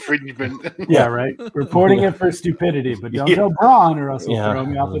 Gimmick infringement. Yeah, right. Reporting it for stupidity, but don't tell Braun, or else he'll throw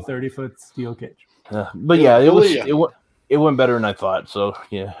me off a 30-foot steel cage. But yeah, it went better than I thought. So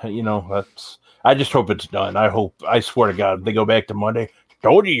yeah, that's. I just hope it's done. I swear to God, if they go back to Monday,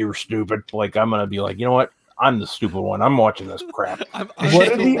 told you you're stupid. Like, I'm gonna be like, you know what? I'm the stupid one. I'm watching this crap.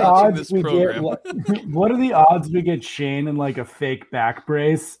 What are the odds we get? What are the odds we get Shane in like a fake back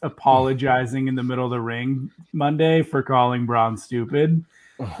brace, apologizing in the middle of the ring Monday for calling Braun stupid,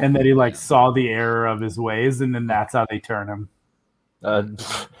 and that he like saw the error of his ways, and then that's how they turn him.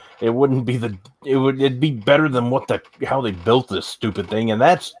 It wouldn't be it'd be better than how they built this stupid thing, and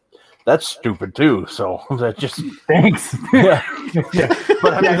that's stupid too. So that just thanks. Yeah.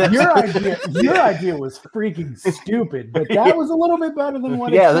 But I mean, your idea was freaking stupid, but that was a little bit better than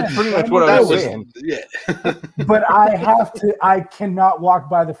what. Yeah, that's pretty much what I was saying. Yeah. But I cannot walk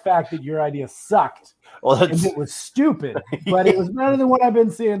by the fact that your idea sucked. Well, and it was stupid, but it was better than what I've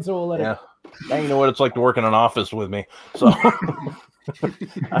been seeing. So we'll let it. Now you know what it's like to work in an office with me. So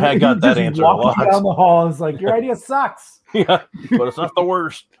I got that answer a lot. Down the hall, it's like your idea sucks. Yeah, but it's not the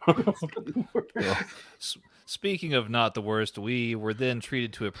worst. Speaking of not the worst, we were then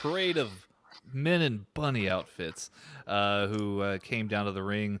treated to a parade of men in bunny outfits who came down to the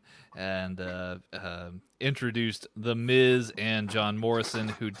ring and introduced The Miz and John Morrison,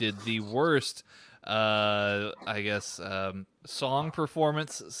 who did the worst, song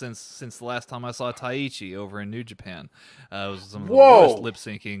performance since the last time I saw Taichi over in New Japan. It was some of the worst lip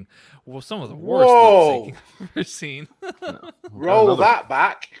syncing. Well, some of the worst lip syncing I've ever seen. Roll that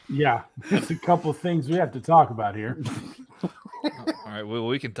back. Yeah, there's a couple things we have to talk about here. All right, well,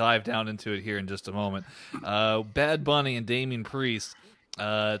 we can dive down into it here in just a moment. Bad Bunny and Damian Priest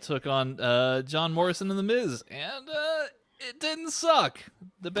took on John Morrison and The Miz, and it didn't suck.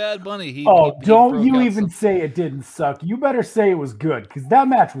 The Bad Bunny. Don't you even say it didn't suck. You better say it was good, because that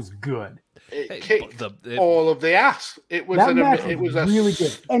match was good. It kicked all of the ass. It was really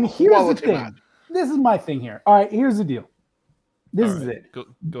good. And here's the thing. Match. This is my thing here. All right, here's the deal. This is it.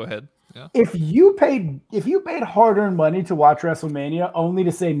 Go ahead. Yeah. If you paid hard-earned money to watch WrestleMania only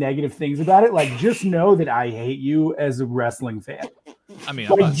to say negative things about it, like just know that I hate you as a wrestling fan. I mean,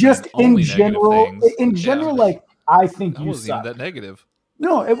 like just in general, like I think you suck. That negative.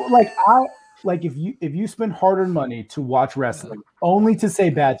 No, if you spend hard-earned money to watch wrestling only to say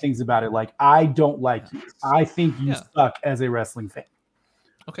bad things about it, like I don't like you. I think you suck as a wrestling fan.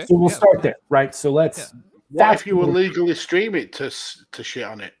 Okay. So we'll start there, right? So let's. What if you illegally stream it to shit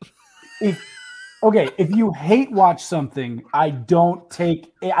on it? If you hate watch something, I don't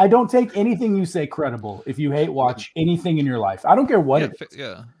take anything you say credible. If you hate watch anything in your life, I don't care what it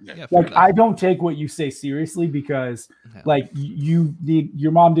is. Like I don't take what you say seriously because like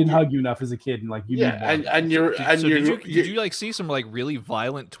your mom didn't hug you enough as a kid, and like you did you like see some like really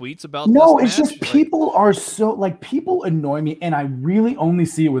violent tweets about no? This it's match? just people are so like people annoy me, and I really only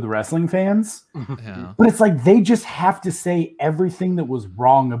see it with wrestling fans. Yeah. But it's like they just have to say everything that was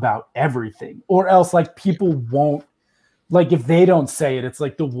wrong about everything, or else like people won't, like if they don't say it, it's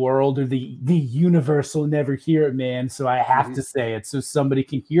like the world or the universe will never hear it, man. So I have to say it so somebody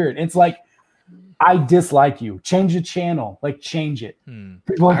can hear it. And it's like I dislike you. Change the channel, like change it.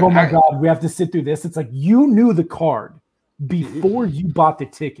 People are like, oh my god, we have to sit through this. It's like you knew the card before you bought the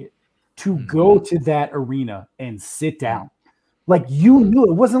ticket to go to that arena and sit down. Like you knew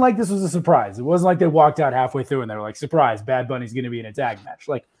it wasn't like this was a surprise. It wasn't like they walked out halfway through and they were like, surprise, Bad Bunny's going to be in a tag match.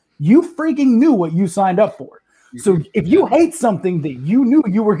 Like you freaking knew what you signed up for. So if you hate something that you knew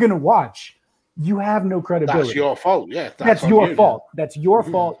you were going to watch, you have no credibility. That's your fault. Yeah. That's your fault. That's your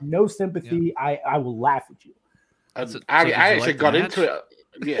fault. No sympathy. Yeah. I will laugh at you. I actually got into it.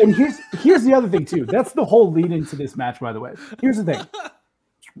 Yeah. And here's the other thing too. That's the whole lead into this match, by the way. Here's the thing.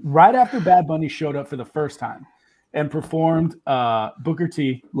 Right after Bad Bunny showed up for the first time and performed Booker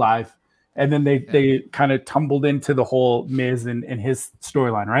T live, and then they kind of tumbled into the whole Miz and his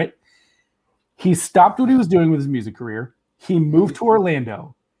storyline, right? He stopped what he was doing with his music career. He moved to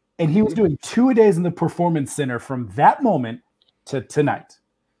Orlando, and he was doing 2-a-days in the Performance Center from that moment to tonight.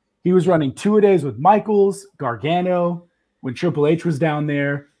 He was running 2-a-days with Michaels, Gargano, when Triple H was down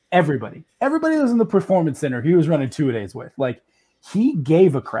there. Everybody that was in the Performance Center, he was running 2-a-days with. Like, he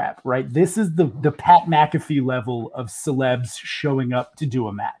gave a crap, right? This is the Pat McAfee level of celebs showing up to do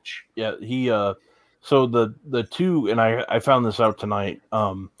a match. Yeah, he so the two, and I found this out tonight.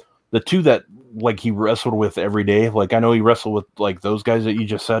 The two that like he wrestled with every day, like I know he wrestled with like those guys that you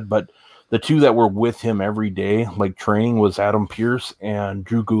just said, but the two that were with him every day, like training, was Adam Pearce and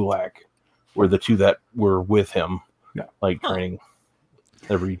Drew Gulak, were the two that were with him, like training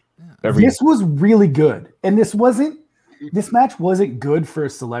every. This was really good, and this match wasn't good for a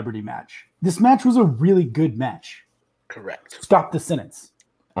celebrity match. This match was a really good match. Correct. Stop the sentence.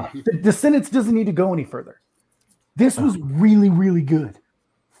 The sentence doesn't need to go any further. This was really, really good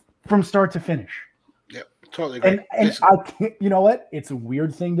from start to finish. Yep, totally agree. And I can't, you know what? It's a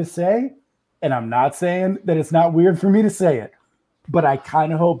weird thing to say, and I'm not saying that it's not weird for me to say it, but I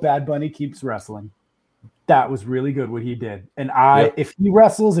kind of hope Bad Bunny keeps wrestling. That was really good what he did. And if he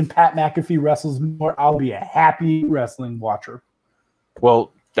wrestles and Pat McAfee wrestles more, I'll be a happy wrestling watcher.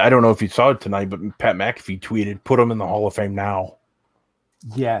 Well, I don't know if you saw it tonight, but Pat McAfee tweeted, "Put him in the Hall of Fame now."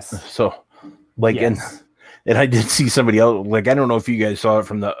 Yes. So, like, and I did see somebody else. Like, I don't know if you guys saw it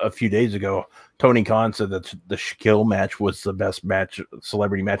from a few days ago. Tony Khan said that the Shaquille match was the best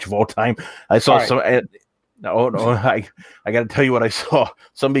celebrity match of all time. I saw I got to tell you what I saw.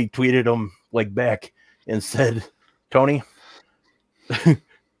 Somebody tweeted him like back and said, "Tony, you're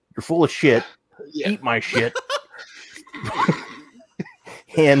full of shit. Eat my shit."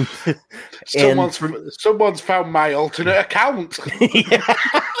 and someone's found my alternate account.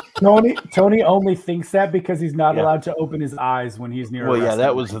 Tony only thinks that because he's not allowed to open his eyes when he's near. Well,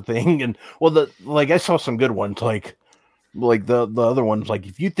 that was the thing, and I saw some good ones, like the other ones. Like,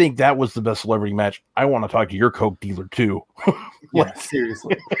 if you think that was the best celebrity match, I want to talk to your Coke dealer too.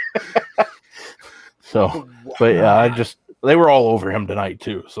 Seriously. So, but they were all over him tonight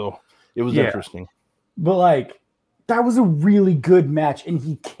too. So it was interesting. But like, that was a really good match, and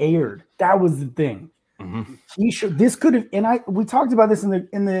he cared. That was the thing. Mm-hmm. This could have, and we talked about this in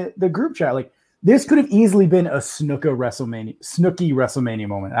the group chat. Like, this could have easily been a Snooki WrestleMania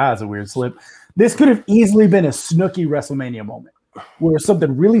moment. That's a weird slip. This could have easily been a Snooki WrestleMania moment, where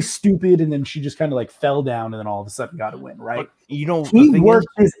something really stupid, and then she just kind of like fell down, and then all of a sudden got a win, right? But, he worked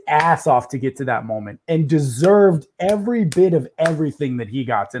his ass off to get to that moment and deserved every bit of everything that he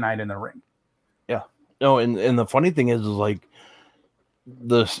got tonight in the ring. Yeah. No, and the funny thing is like,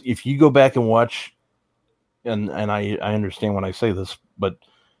 if you go back and watch, and I understand when I say this, but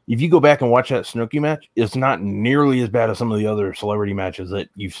if you go back and watch that Snooki match, it's not nearly as bad as some of the other celebrity matches that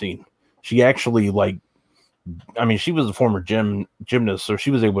you've seen. She actually she was a former gymnast, so she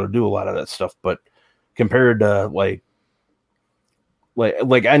was able to do a lot of that stuff. But compared to like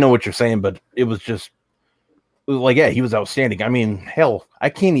I know what you're saying, but it was just he was outstanding. I mean, hell, I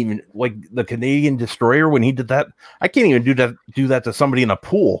can't even the Canadian Destroyer when he did that. I can't even do that to somebody in a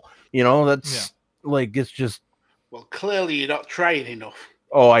pool. That's it's just. Well, clearly you're not trying enough.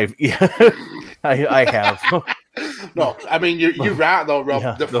 Oh, I have. No, I mean you're right though, Rob.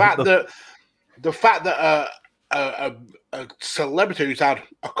 Yeah, the fact that a celebrity who's had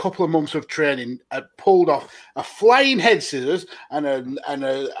a couple of months of training pulled off a flying head scissors and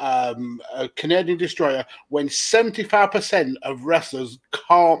a Canadian Destroyer when 75% of wrestlers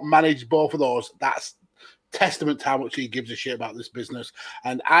can't manage both of those. That's testament to how much he gives a shit about this business.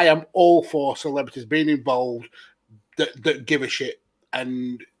 And I am all for celebrities being involved that give a shit.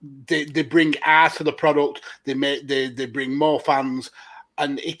 And they bring art to the product. They bring more fans.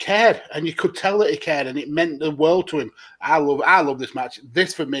 And he cared, and you could tell that he cared, and it meant the world to him. I love this match.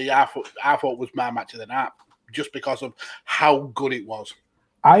 This for me, I thought was my match of the night, just because of how good it was.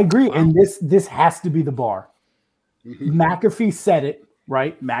 I agree, and this has to be the bar. Mm-hmm. McAfee said it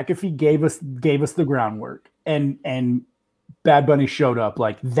right. McAfee gave us the groundwork, and Bad Bunny showed up.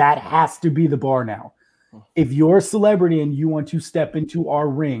 That has to be the bar now. If you're a celebrity and you want to step into our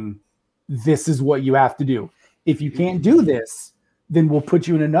ring, this is what you have to do. If you can't do this, then we'll put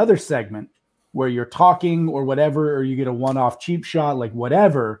you in another segment where you're talking or whatever, or you get a one-off cheap shot,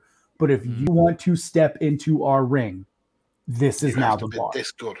 whatever. But if you want to step into our ring, this is now the bar.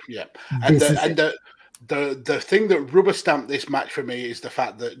 This good, yeah. And the thing that rubber stamped this match for me is the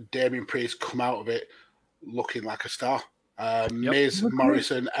fact that Damien Priest come out of it looking like a star. Miz,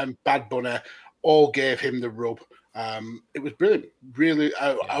 Morrison, and Bad Bunny all gave him the rub. It was brilliant, really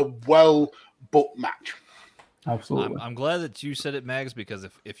a well-booked match. Absolutely. I'm glad that you said it, Mags, because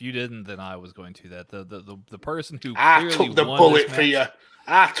if you didn't, then I was going to that. The person who I took the bullet for you.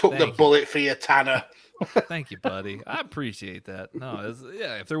 I took the bullet for you, Tanner. Thank you, buddy. I appreciate that. No,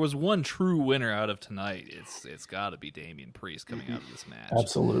 if there was one true winner out of tonight, it's got to be Damien Priest coming out of this match.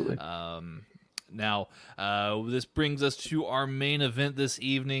 Absolutely. Now, this brings us to our main event this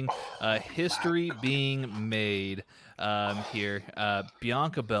evening. History being made here.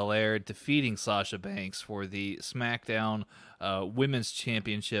 Bianca Belair defeating Sasha Banks for the SmackDown Women's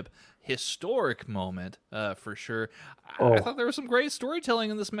Championship. Historic moment, for sure. I thought there was some great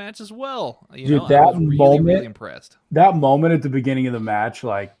storytelling in this match as well. I was really impressed. That moment at the beginning of the match,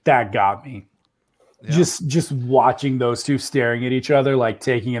 that got me. Yeah. Just watching those two staring at each other,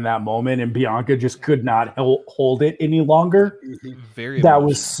 taking in that moment, and Bianca just could not hold it any longer. Very. That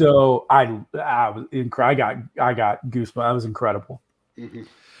was so. I got goosebumps. That was incredible. Mm-hmm.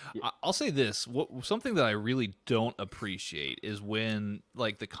 I'll say this: something that I really don't appreciate is when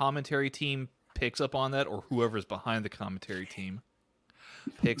the commentary team picks up on that, or whoever's behind the commentary team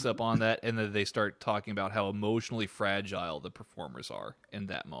picks up on that, and then they start talking about how emotionally fragile the performers are in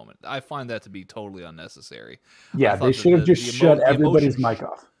that moment. I find that to be totally unnecessary. Yeah, they should have just shut everybody's mic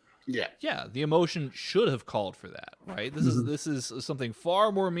off. Yeah, the emotion should have called for that, right? This is something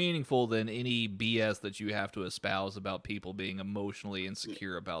far more meaningful than any BS that you have to espouse about people being emotionally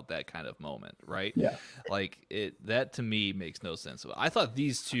insecure about that kind of moment, right? Yeah. That to me makes no sense. I thought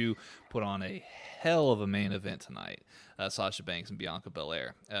these two put on a hell of a main event tonight. Sasha Banks and Bianca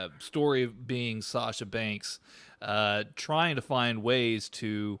Belair. Story of being Sasha Banks trying to find ways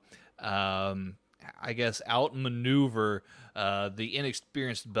to, outmaneuver the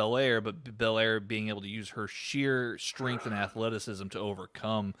inexperienced Belair, but Belair being able to use her sheer strength and athleticism to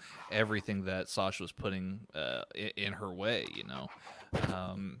overcome everything that Sasha was putting in her way.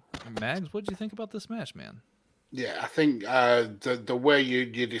 Mags, what did you think about this match, man? Yeah, I think the way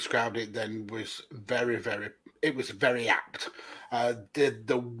you described it then was very, very. It was very apt.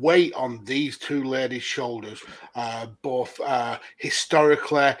 The weight on these two ladies' shoulders, both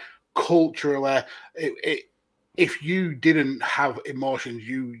historically, culturally, if you didn't have emotions,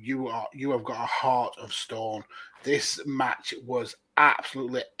 you have got a heart of stone. This match was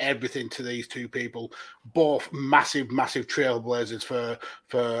absolutely everything to these two people. Both massive trailblazers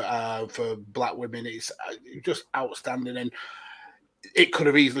for black women. It's just outstanding, and it could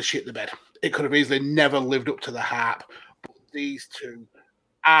have easily shit the bed. It could have easily never lived up to the hype. But these two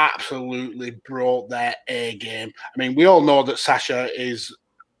absolutely brought their A game. I mean, we all know that Sasha is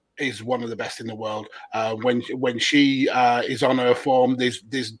is one of the best in the world. When she is on her form, there's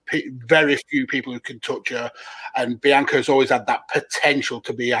very few people who can touch her, and Bianca's always had that potential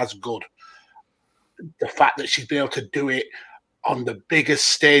to be as good. The fact that she's been able to do it on the biggest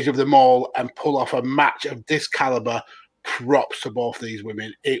stage of them all and pull off a match of this caliber, props to both these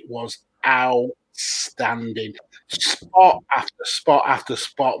women. It was outstanding. Spot after spot after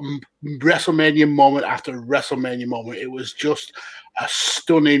spot, WrestleMania moment after WrestleMania moment. It was just a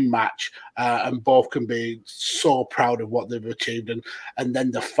stunning match, and both can be so proud of what they've achieved. And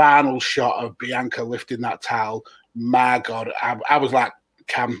then the final shot of Bianca lifting that towel, my God, I was like,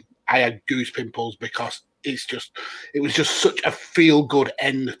 Cam, I had goose pimples because it was just such a feel-good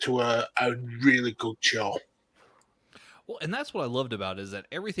end to a really good show. Well, and that's what I loved about it, is that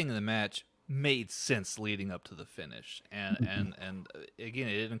everything in the match made sense leading up to the finish, and again,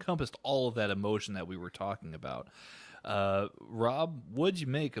 it encompassed all of that emotion that we were talking about. Rob, what'd you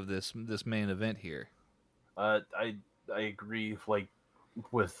make of this main event here? I agree, like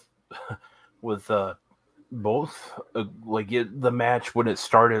with both, the match when it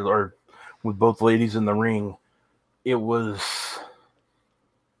started, or with both ladies in the ring, it was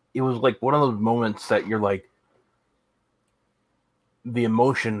like one of those moments that you're like, the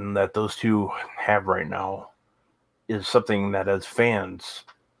emotion that those two have right now is something that as fans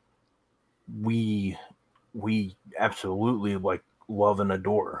we absolutely like love and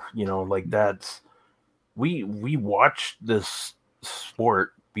adore. Like that's we watch this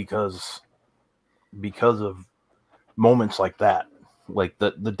sport because of moments like that. Like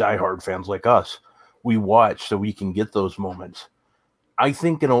the diehard fans like us, we watch so we can get those moments. I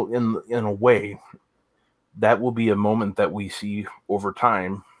think in a way that will be a moment that we see over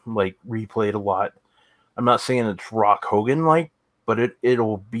time, like replayed a lot. I'm not saying it's Rock Hogan like, but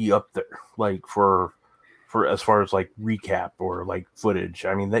it'll be up there, like for as far as like recap or like footage.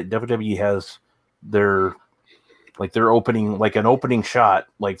 I mean, that WWE has their opening, like an opening shot,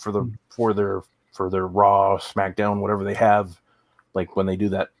 like for their Raw, SmackDown, whatever they have, like when they do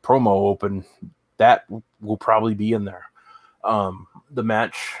that promo open, that will probably be in there. The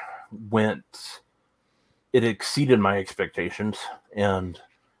match it exceeded my expectations,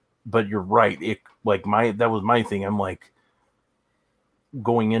 but you're right. That was my thing. I'm like,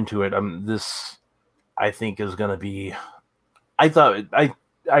 going into it, this I think is going to be,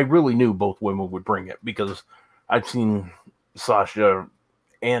 I really knew both women would bring it, because I've seen Sasha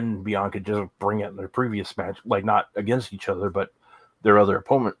and Bianca just bring it in their previous match, like not against each other, but their other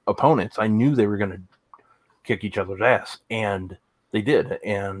opponents. I knew they were going to kick each other's ass, and they did,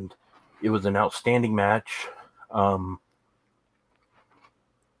 and it was an outstanding match. I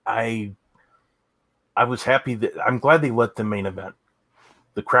was happy I'm glad they let the main event.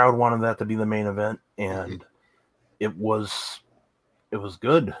 The crowd wanted that to be the main event, and it was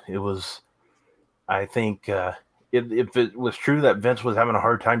good. It was, I think, if it was true that Vince was having a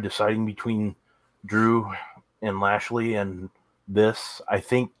hard time deciding between Drew and Lashley and this, I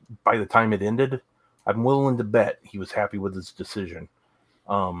think by the time it ended, I'm willing to bet he was happy with his decision.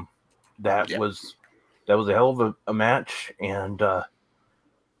 That was a hell of a match, and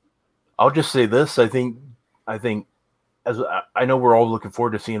I'll just say this: I think, as I know, we're all looking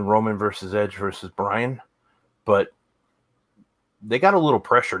forward to seeing Roman versus Edge versus Bryan, but they got a little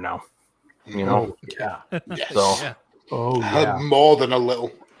pressure now, Oh, yeah. Yes. So, Yeah. Oh, yeah. More than a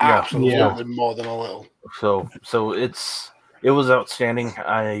little. Absolutely Yeah. more than a little. So it was outstanding.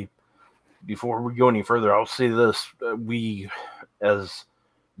 Before we go any further, I'll say this: and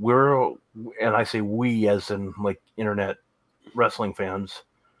I say we as in like internet wrestling fans,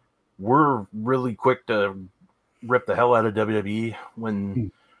 we're really quick to rip the hell out of WWE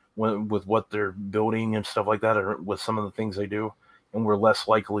when with what they're building and stuff like that, or with some of the things they do, and we're less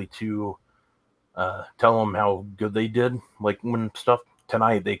likely to tell them how good they did. Like when stuff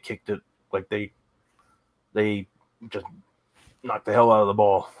tonight, they kicked it, like they just knocked the hell out of the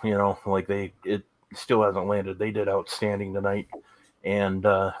ball, like it still hasn't landed. They did outstanding tonight, and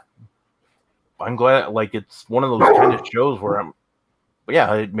I'm glad. Like it's one of those kind of shows where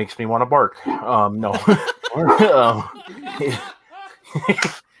it makes me want to bark. No.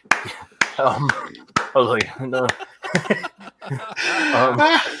 I was like, no.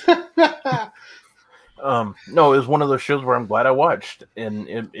 No, it was one of those shows where I'm glad I watched, and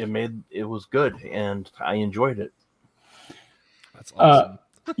it was good, and I enjoyed it. That's awesome.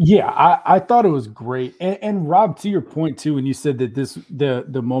 I thought it was great. And Rob, to your point too, when you said that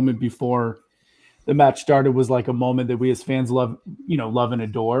the moment before the match started was like a moment that we as fans love and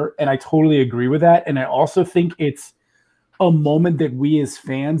adore. And I totally agree with that. And I also think it's a moment that we as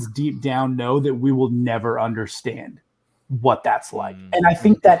fans deep down know that we will never understand, what that's like. And I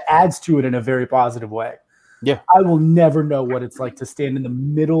think that adds to it in a very positive way. Yeah. I will never know what it's like to stand in the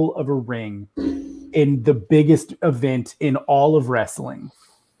middle of a ring in the biggest event in all of wrestling,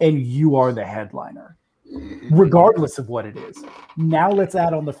 and you are the headliner, regardless of what it is. Now let's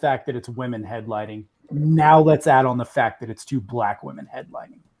add on the fact that it's women headlining. Now let's add on the fact that it's 2 black women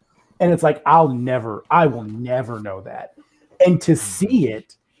headlining. And it's like, I will never know that. And to see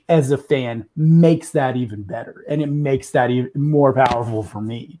it as a fan makes that even better. And it makes that even more powerful for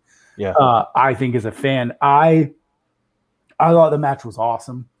me. Yeah. I think as a fan, I thought the match was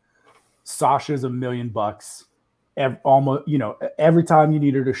awesome. Sasha's $1 million. Almost, every time you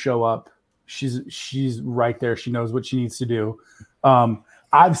need her to show up, she's right there. She knows what she needs to do.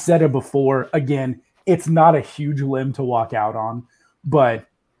 I've said it before. Again, it's not a huge limb to walk out on, but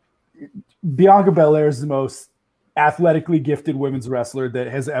Bianca Belair is the most athletically gifted women's wrestler that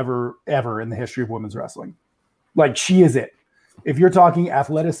has ever in the history of women's wrestling. Like, she is it. If you're talking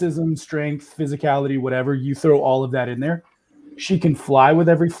athleticism, strength, physicality, whatever, you throw all of that in there. She can fly with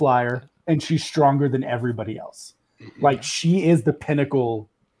every flyer, and she's stronger than everybody else. Like, she is the pinnacle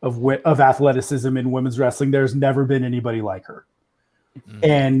of athleticism in women's wrestling. There's never been anybody like her.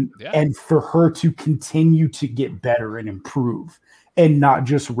 And for her to continue to get better and improve and not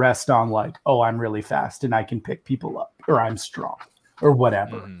just rest on like, oh, I'm really fast and I can pick people up, or I'm strong or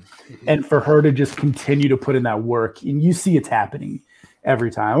whatever. And for her to just continue to put in that work, and you see it's happening every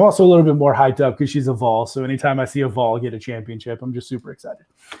time. I'm also a little bit more hyped up because she's a Vol. So anytime I see a Vol get a championship, I'm just super excited.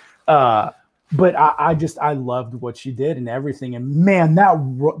 But I loved what she did and everything. And man,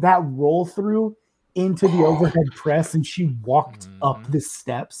 that roll through into the overhead press, and she walked up the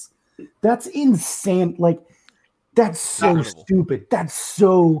steps. That's insane. Like, that's so stupid. That's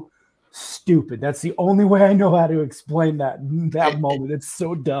so stupid. That's the only way I know how to explain that moment. It's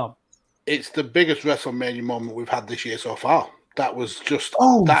so dumb. It's the biggest WrestleMania moment we've had this year so far. That was just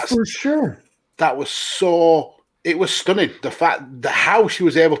for sure. That was so. It was stunning. How she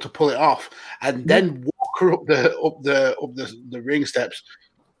was able to pull it off and then walk her up the ring steps.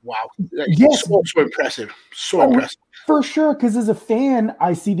 Wow. Yes. So impressive. So impressive. For sure. Because as a fan,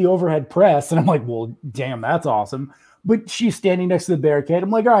 I see the overhead press and I'm like, well, damn, that's awesome. But she's standing next to the barricade. I'm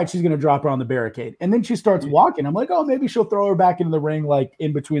like, all right, she's going to drop her on the barricade. And then she starts walking. I'm like, oh, maybe she'll throw her back into the ring, like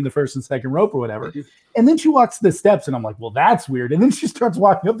in between the first and second rope or whatever. And then she walks the steps and I'm like, well, that's weird. And then she starts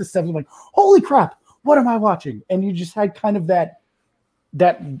walking up the steps. I'm like, holy crap, what am I watching? And you just had kind of that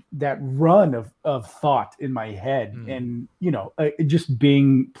run of thought in my head, and just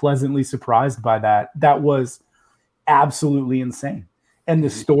being pleasantly surprised by that was absolutely insane. And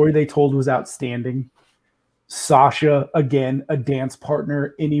the story they told was outstanding. Sasha, again, a dance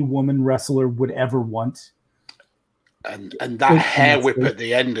partner any woman wrestler would ever want, and that hair whip at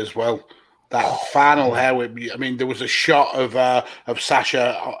the end as well. That final hair whip. I mean, there was a shot of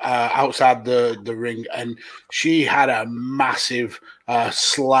Sasha outside the ring, and she had a massive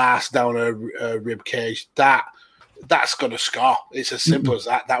slash down her rib cage. That's gonna scar. It's as simple as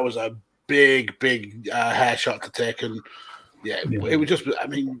that. That was a big hair shot to take, and it was just. I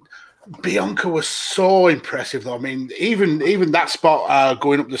mean, Bianca was so impressive, though. I mean, even that spot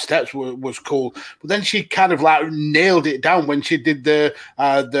going up the steps was cool. But then she kind of like nailed it down when she did the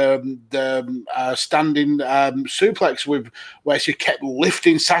standing suplex where she kept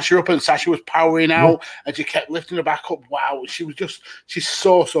lifting Sasha up and Sasha was powering out and she kept lifting her back up. Wow, she's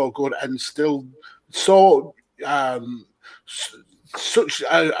so good and still so such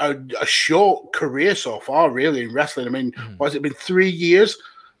a short career so far, really, in wrestling. I mean, what has it been, 3 years?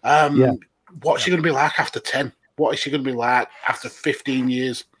 What's she going to be like after 10? What is she going to be like after 15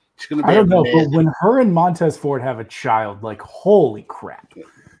 years? She's going to be I don't know, amazing. but when her and Montez Ford have a child, like, holy crap.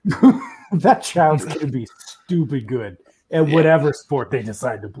 That child's going to be stupid good at whatever sport they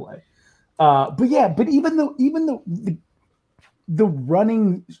decide to play. But even though the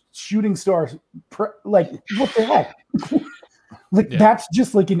running shooting stars, like, what the heck? That's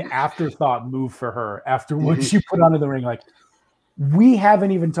just like an afterthought move for her after what she put onto the ring. Like, we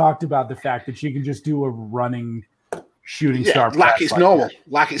haven't even talked about the fact that she can just do a running shooting star. Like it's normal. That.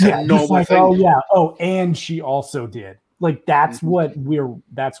 Like it's a normal thing. Oh, yeah. Oh, and she also did. Like, that's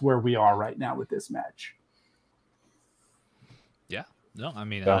that's where we are right now with this match. Yeah. No, I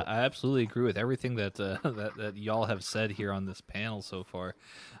mean, I absolutely agree with everything that that y'all have said here on this panel so far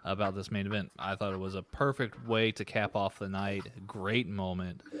about this main event. I thought it was a perfect way to cap off the night. Great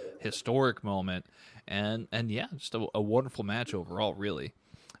moment, historic moment, and just a wonderful match overall, really.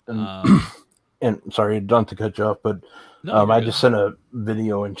 And sorry, not to cut you off, but I just sent a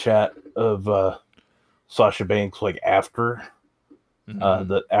video in chat of Sasha Banks like after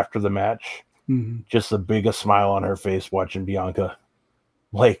the match. just the biggest smile on her face watching Bianca.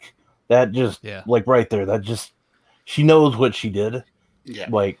 Like that just like right there, that just she knows what she did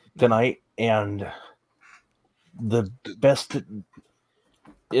like tonight, and the best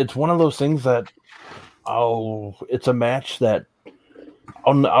it's one of those things that it's a match that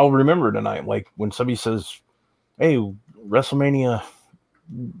I'll remember tonight. Like when somebody says, "Hey, WrestleMania,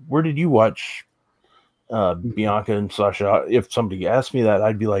 where did you watch Bianca and Sasha?" If somebody asked me that,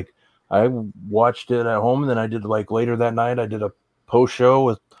 I'd be like, I watched it at home, and then I did like later that night, I did a post show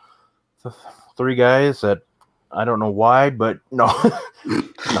with the 3 guys that I don't know why, but no.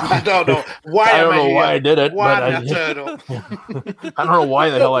 I don't know why. I don't know why I did it. Why but did I turn up? I don't know why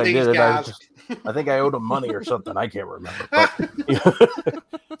the hell I These did it. guys. I think I owed them money or something. I can't remember. But,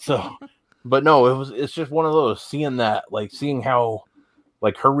 but no, it's just one of those, seeing that, like seeing how,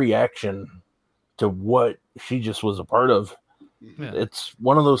 like her reaction to what she just was a part of. Yeah. It's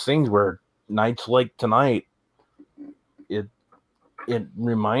one of those things where nights like tonight, it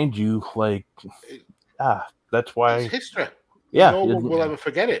reminds you like, that's why it's history. Yeah, no one will ever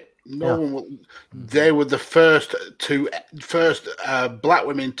forget it. No one will. They were the first black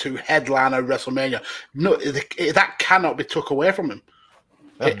women to headline a WrestleMania. No, that cannot be took away from them.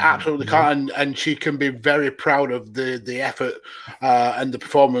 It absolutely can't, and she can be very proud of the effort and the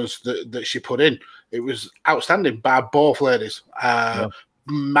performance that she put in. It was outstanding by both ladies.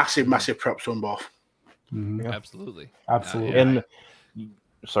 Massive props on both. Mm-hmm. Absolutely. And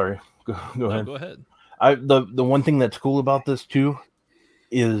sorry, go ahead. Go ahead. The one thing that's cool about this too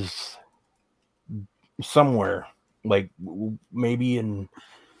is somewhere like maybe in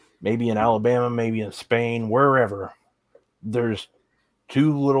Alabama, maybe in Spain, wherever, there's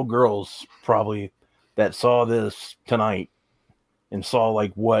 2 little girls probably that saw this tonight and saw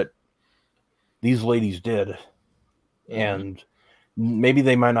like what these ladies did, and maybe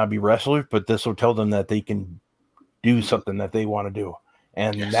they might not be wrestlers, but this will tell them that they can do something that they want to do,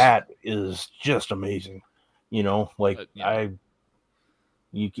 and that is just amazing. You know, like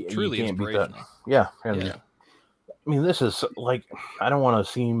you can't beat that. Yeah, and I mean, this is like, I don't want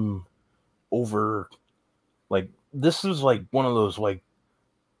to seem over, like this is like one of those like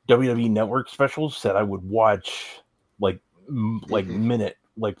WWE Network specials that I would watch like minute,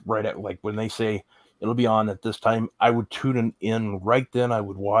 like right at, like when they say it'll be on at this time, I would tune in right then. I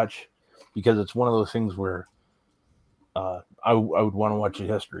would watch, because it's one of those things where I would want to watch the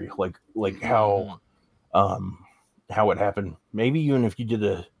history, like how it happened. Maybe even if you did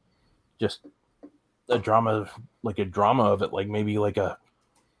a drama, like a drama of it, like maybe like a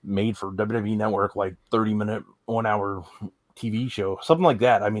made for WWE Network, like 30-minute, 1 hour TV show, something like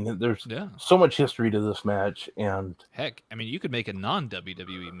that. I mean, there's so much history to this match, and heck, I mean, you could make a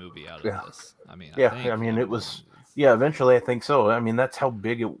non-WWE movie out of this. I mean, I mean, it was eventually, I think so. I mean, that's how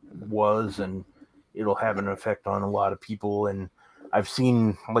big it was, and it'll have an effect on a lot of people. And I've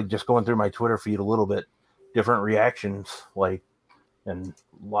seen, like, just going through my Twitter feed a little bit, different reactions, like, and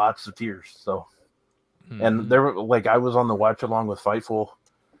lots of tears. So, and there were, like, I was on the watch along with Fightful.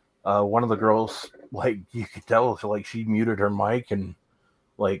 One of the girls, like, you could tell, like, she muted her mic and,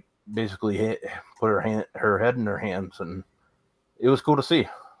 like, basically put her head in her hands, and it was cool to see.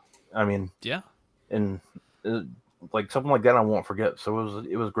 I mean, and like something like that I won't forget. So it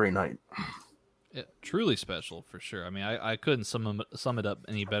was a great night. Yeah, truly special for sure. I mean, I couldn't sum it up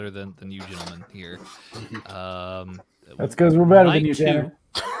any better than you gentlemen here. That's because we're better than you, Tanner.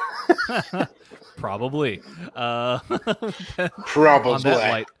 Probably. Probably.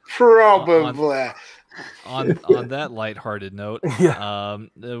 On that lighthearted note, the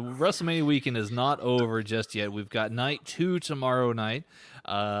WrestleMania weekend is not over just yet. We've got night 2 tomorrow night.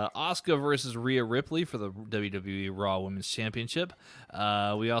 Asuka versus Rhea Ripley for the WWE Raw Women's Championship.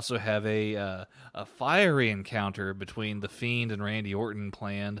 We also have a fiery encounter between The Fiend and Randy Orton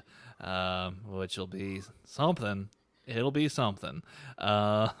planned, which will be something. It'll be something.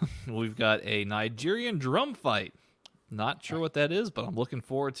 We've got a Nigerian drum fight. Not sure what that is, but I'm looking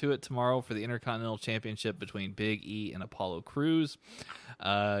forward to it tomorrow for the Intercontinental Championship between Big E and Apollo Crews.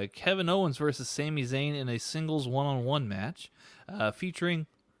 Kevin Owens versus Sami Zayn in a singles one-on-one match featuring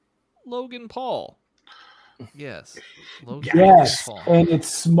Logan Paul. Yes. Logan Paul. And it's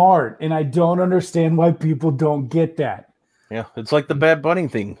smart, and I don't understand why people don't get that. Yeah, it's like the Bad Bunny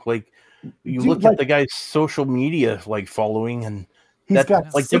thing. Like, you look at the guy's social media, like, following, and he's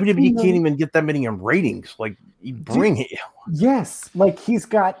got like WWE can't even get that many ratings. Like, you bring it. Yes, like he's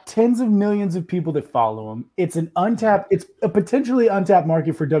got tens of millions of people that follow him. It's a potentially untapped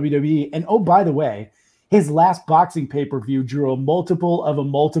market for WWE. And oh, by the way, his last boxing pay-per-view drew a multiple of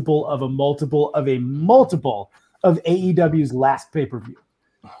AEW's last pay-per-view.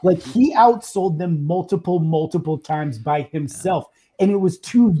 Like, he outsold them multiple times by himself. And it was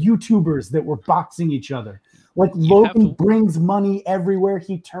two YouTubers that were boxing each other. Like, Logan brings money everywhere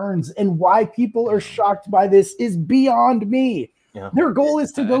he turns. And why people are shocked by this is beyond me. Yeah. Their goal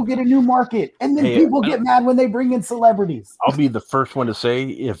is to go get a new market. And then people get mad when they bring in celebrities. I'll be the first one to say,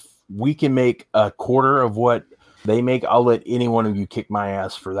 if we can make a quarter of what they make, I'll let any one of you kick my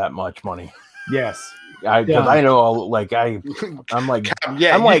ass for that much money. Yes. Because I know, I'm like, you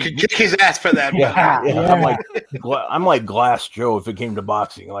could kick his ass for that. I'm like Glass Joe if it came to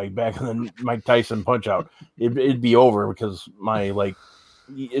boxing. Like back in the Mike Tyson Punch Out, it'd be over because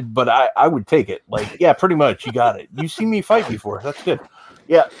but I would take it. Like, yeah, pretty much. You got it. You seen me fight before. That's good.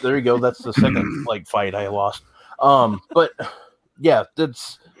 Yeah, there you go. That's the second fight I lost. But yeah,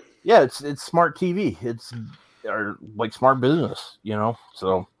 it's smart TV. It's smart business,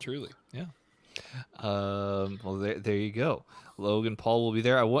 So truly, yeah. Well, there you go. Logan Paul will be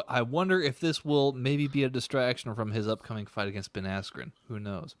there. I wonder if this will maybe be a distraction from his upcoming fight against Ben Askren. Who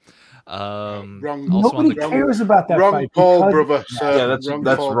knows? Nobody cares about that wrong fight. Paul, brother. That's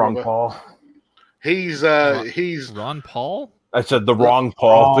wrong Paul. He's Ron Paul. I said the wrong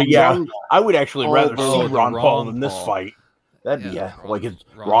Paul, but yeah, I would actually rather see Ron Paul than this fight. That'd be it's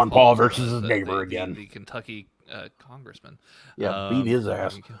Ron Paul versus his neighbor again. The Kentucky congressman. Yeah, beat his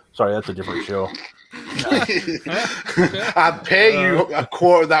ass. Sorry, that's a different show. I'd pay you a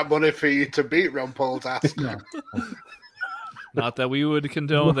quarter of that money for you to beat Ron Paul's ass. Not that we would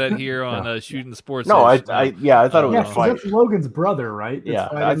condone that here on Shooting Sports. No, I thought it was a fight. That's Logan's brother, right?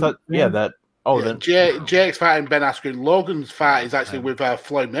 I thought that. Oh, then Jake's fighting Ben Askren. Logan's fight is actually with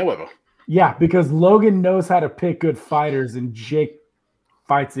Floyd Mayweather. Yeah, because Logan knows how to pick good fighters, and Jake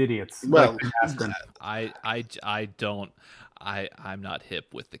fights idiots. Well, I don't. I'm not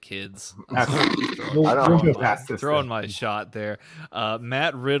hip with the kids. Throwing my shot there.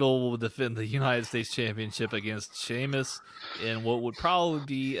 Matt Riddle will defend the United States Championship against Sheamus in what would probably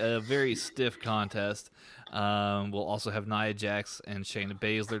be a very stiff contest. We'll also have Nia Jax and Shayna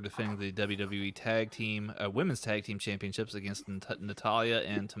Baszler defending the WWE Women's Tag Team Championships against Natalya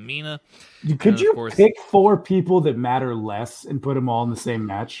and Tamina. Could you pick 4 people that matter less and put them all in the same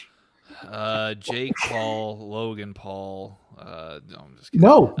match? Jake Paul, Logan Paul. No, I'm just kidding.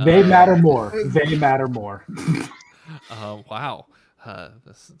 No, they matter more. They matter more. Wow.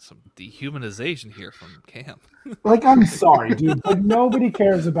 That's some dehumanization here from Cam. I'm sorry, dude, but nobody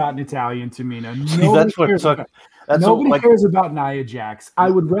cares about Natalya and Tamina. Nobody cares about Nia Jax. I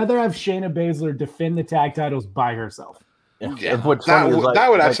would rather have Shayna Baszler defend the tag titles by herself. Yeah. That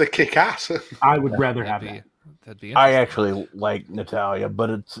would actually kick ass. I would rather have that. That'd be I actually like Natalya, but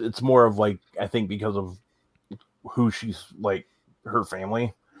it's more of I think because of who she's her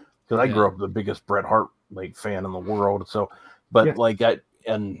family. Because I grew up the biggest Bret Hart fan in the world. So, but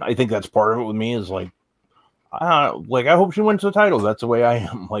and I think that's part of it with me is I hope she wins the title. That's the way I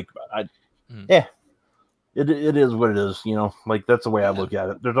am. It is what it is. That's the way I look at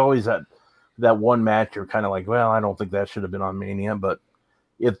it. There's always that one match you're kind of well, I don't think that should have been on Mania, but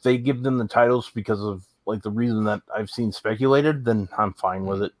if they give them the titles because of the reason that I've seen speculated, then I'm fine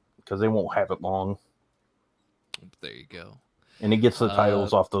with it because they won't have it long. There you go. And it gets the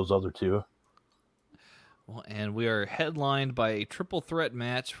titles off those other 2. Well, and we are headlined by a triple threat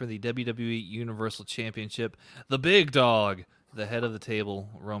match for the WWE Universal Championship. The big dog, the head of the table,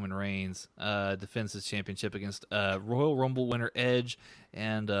 Roman Reigns, defends his championship against Royal Rumble winner Edge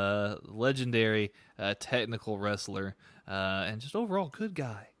and legendary technical wrestler and just overall good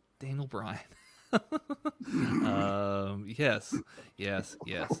guy, Daniel Bryan. Yes.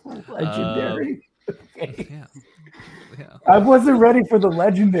 Legendary. Yeah. I wasn't ready for the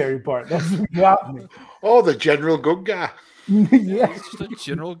legendary part. That's what got me. Oh, the general good guy. Yeah, he's just a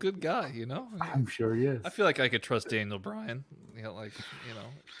general good guy, I'm sure he is. I feel like I could trust Daniel Bryan. Yeah.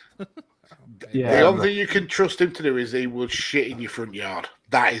 The only thing you can trust him to do is he will shit in your front yard.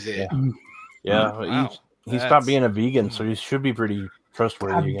 That is it. Yeah. Wow. He stopped being a vegan, so he should be pretty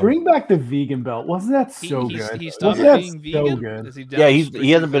trustworthy. Bring back the vegan belt. Wasn't that so good? He stopped being vegan. So good.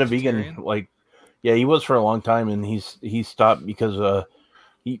 He hasn't been a vegan he was for a long time, and he stopped because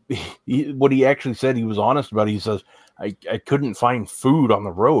he what he actually said, he was honest about it. He says I couldn't find food on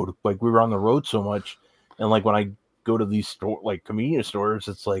the road. We were on the road so much, and when I go to these convenience stores,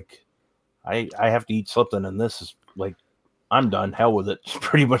 it's I have to eat something, and this is I'm done. Hell with it. It's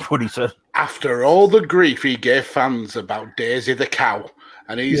pretty much what he said. After all the grief he gave fans about Daisy the cow,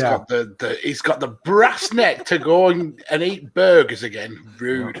 and he's got the brass neck to go and eat burgers again.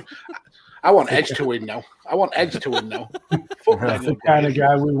 Rude. I want Edge to win now. Fuck That's Daniel the kind of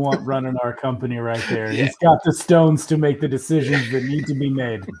Bryan. guy we want running our company right there. He's got the stones to make the decisions that need to be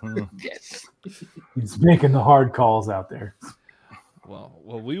made. Yes. He's making the hard calls out there. Well,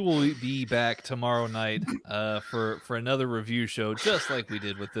 we will be back tomorrow night for another review show, just like we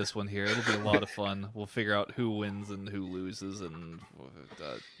did with this one here. It'll be a lot of fun. We'll figure out who wins and who loses, and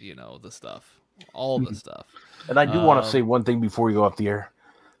the stuff, all the stuff. And I do want to say one thing before we go off the air.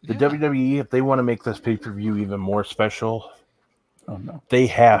 The WWE, if they want to make this pay-per-view even more special, they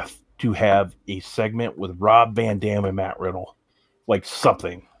have to have a segment with Rob Van Dam and Matt Riddle, like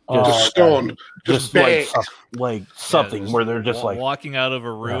something. Just stoned, just like something where they're just like walking out of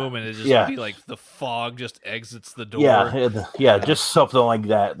a room and it just be like the fog just exits the door. Just something like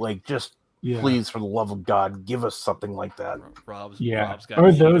that. Like please, for the love of God, give us something like that. Rob's got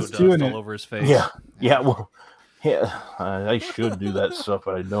or those two dust all over his face. I should do that stuff,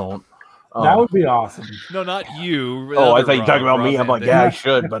 but I don't. That would be awesome. No, not you. I thought you were talking about me. I'm like, I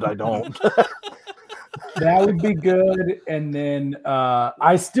should, but I don't. That would be good. And then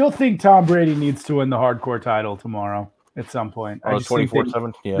I still think Tom Brady needs to win the hardcore title tomorrow at some point.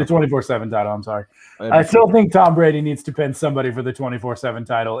 24/7? Yeah. The 24/7 title, I'm sorry. I still think Tom Brady needs to pin somebody for the 24/7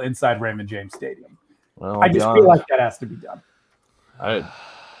 title inside Raymond James Stadium. Well, I just feel like that has to be done.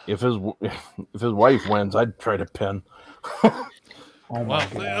 If his wife wins, I'd try to pin. Oh my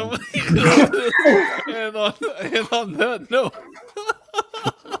God. and on that note,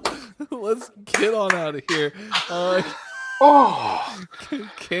 let's get on out of here.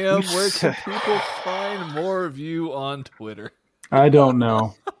 Cam, where can people find more of you on Twitter? I don't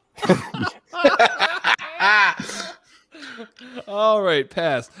know. All right,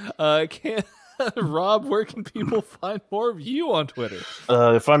 pass. Rob, where can people find more of you on Twitter?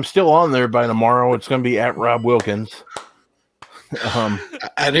 If I'm still on there by tomorrow, it's going to be at Rob Wilkins.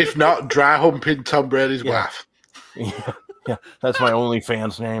 And if not, dry humping Tom Brady's wife. Yeah, that's my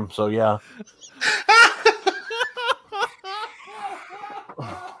OnlyFans name. So yeah.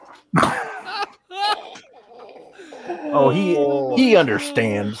 He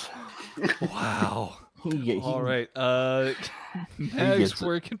understands. Wow. All right, Max,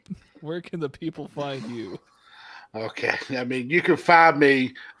 where can the people find you? Okay, I mean, you can find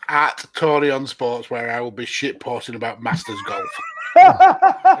me at Tony on Sports, where I will be shit posting about Masters Golf.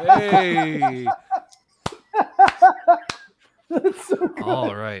 Hey. That's so good.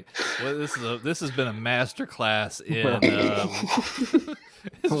 All right. Well, this has been a masterclass in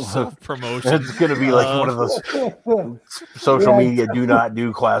self-promotion. It's going to be like one of those social media do not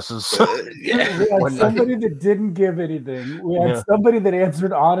do classes. We had somebody that didn't give anything. We had somebody that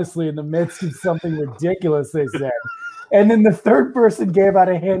answered honestly in the midst of something ridiculous they said. And then the third person gave out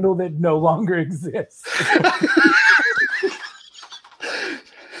a handle that no longer exists.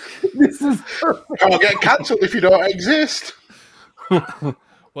 This is perfect. I'll get cancelled if you don't exist.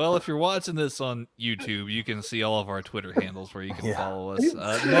 Well, if you're watching this on YouTube, you can see all of our Twitter handles where you can follow us.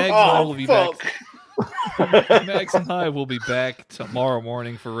 Max and I will be back. Max and I will be back tomorrow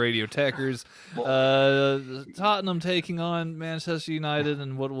morning for Radio Techers. Tottenham taking on Manchester United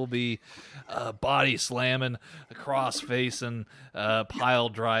and what will be body slamming, cross facing, pile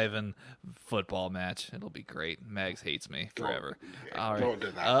driving football match. It'll be great. Mags hates me forever. All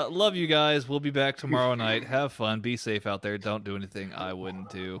right. Love you guys. We'll be back tomorrow night. Have fun. Be safe out there. Don't do anything I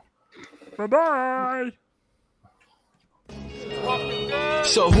wouldn't do. Bye-bye.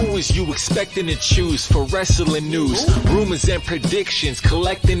 So who is you expecting to choose for wrestling news? Rumors and predictions,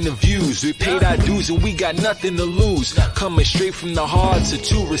 collecting the views. We paid our dues and we got nothing to lose. Coming straight from the hearts of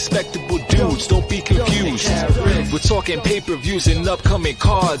two respectable dudes. Don't be confused. We're talking pay-per-views and upcoming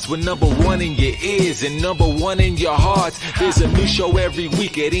cards. We're number one in your ears and number one in your hearts. There's a new show every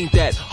week. It ain't that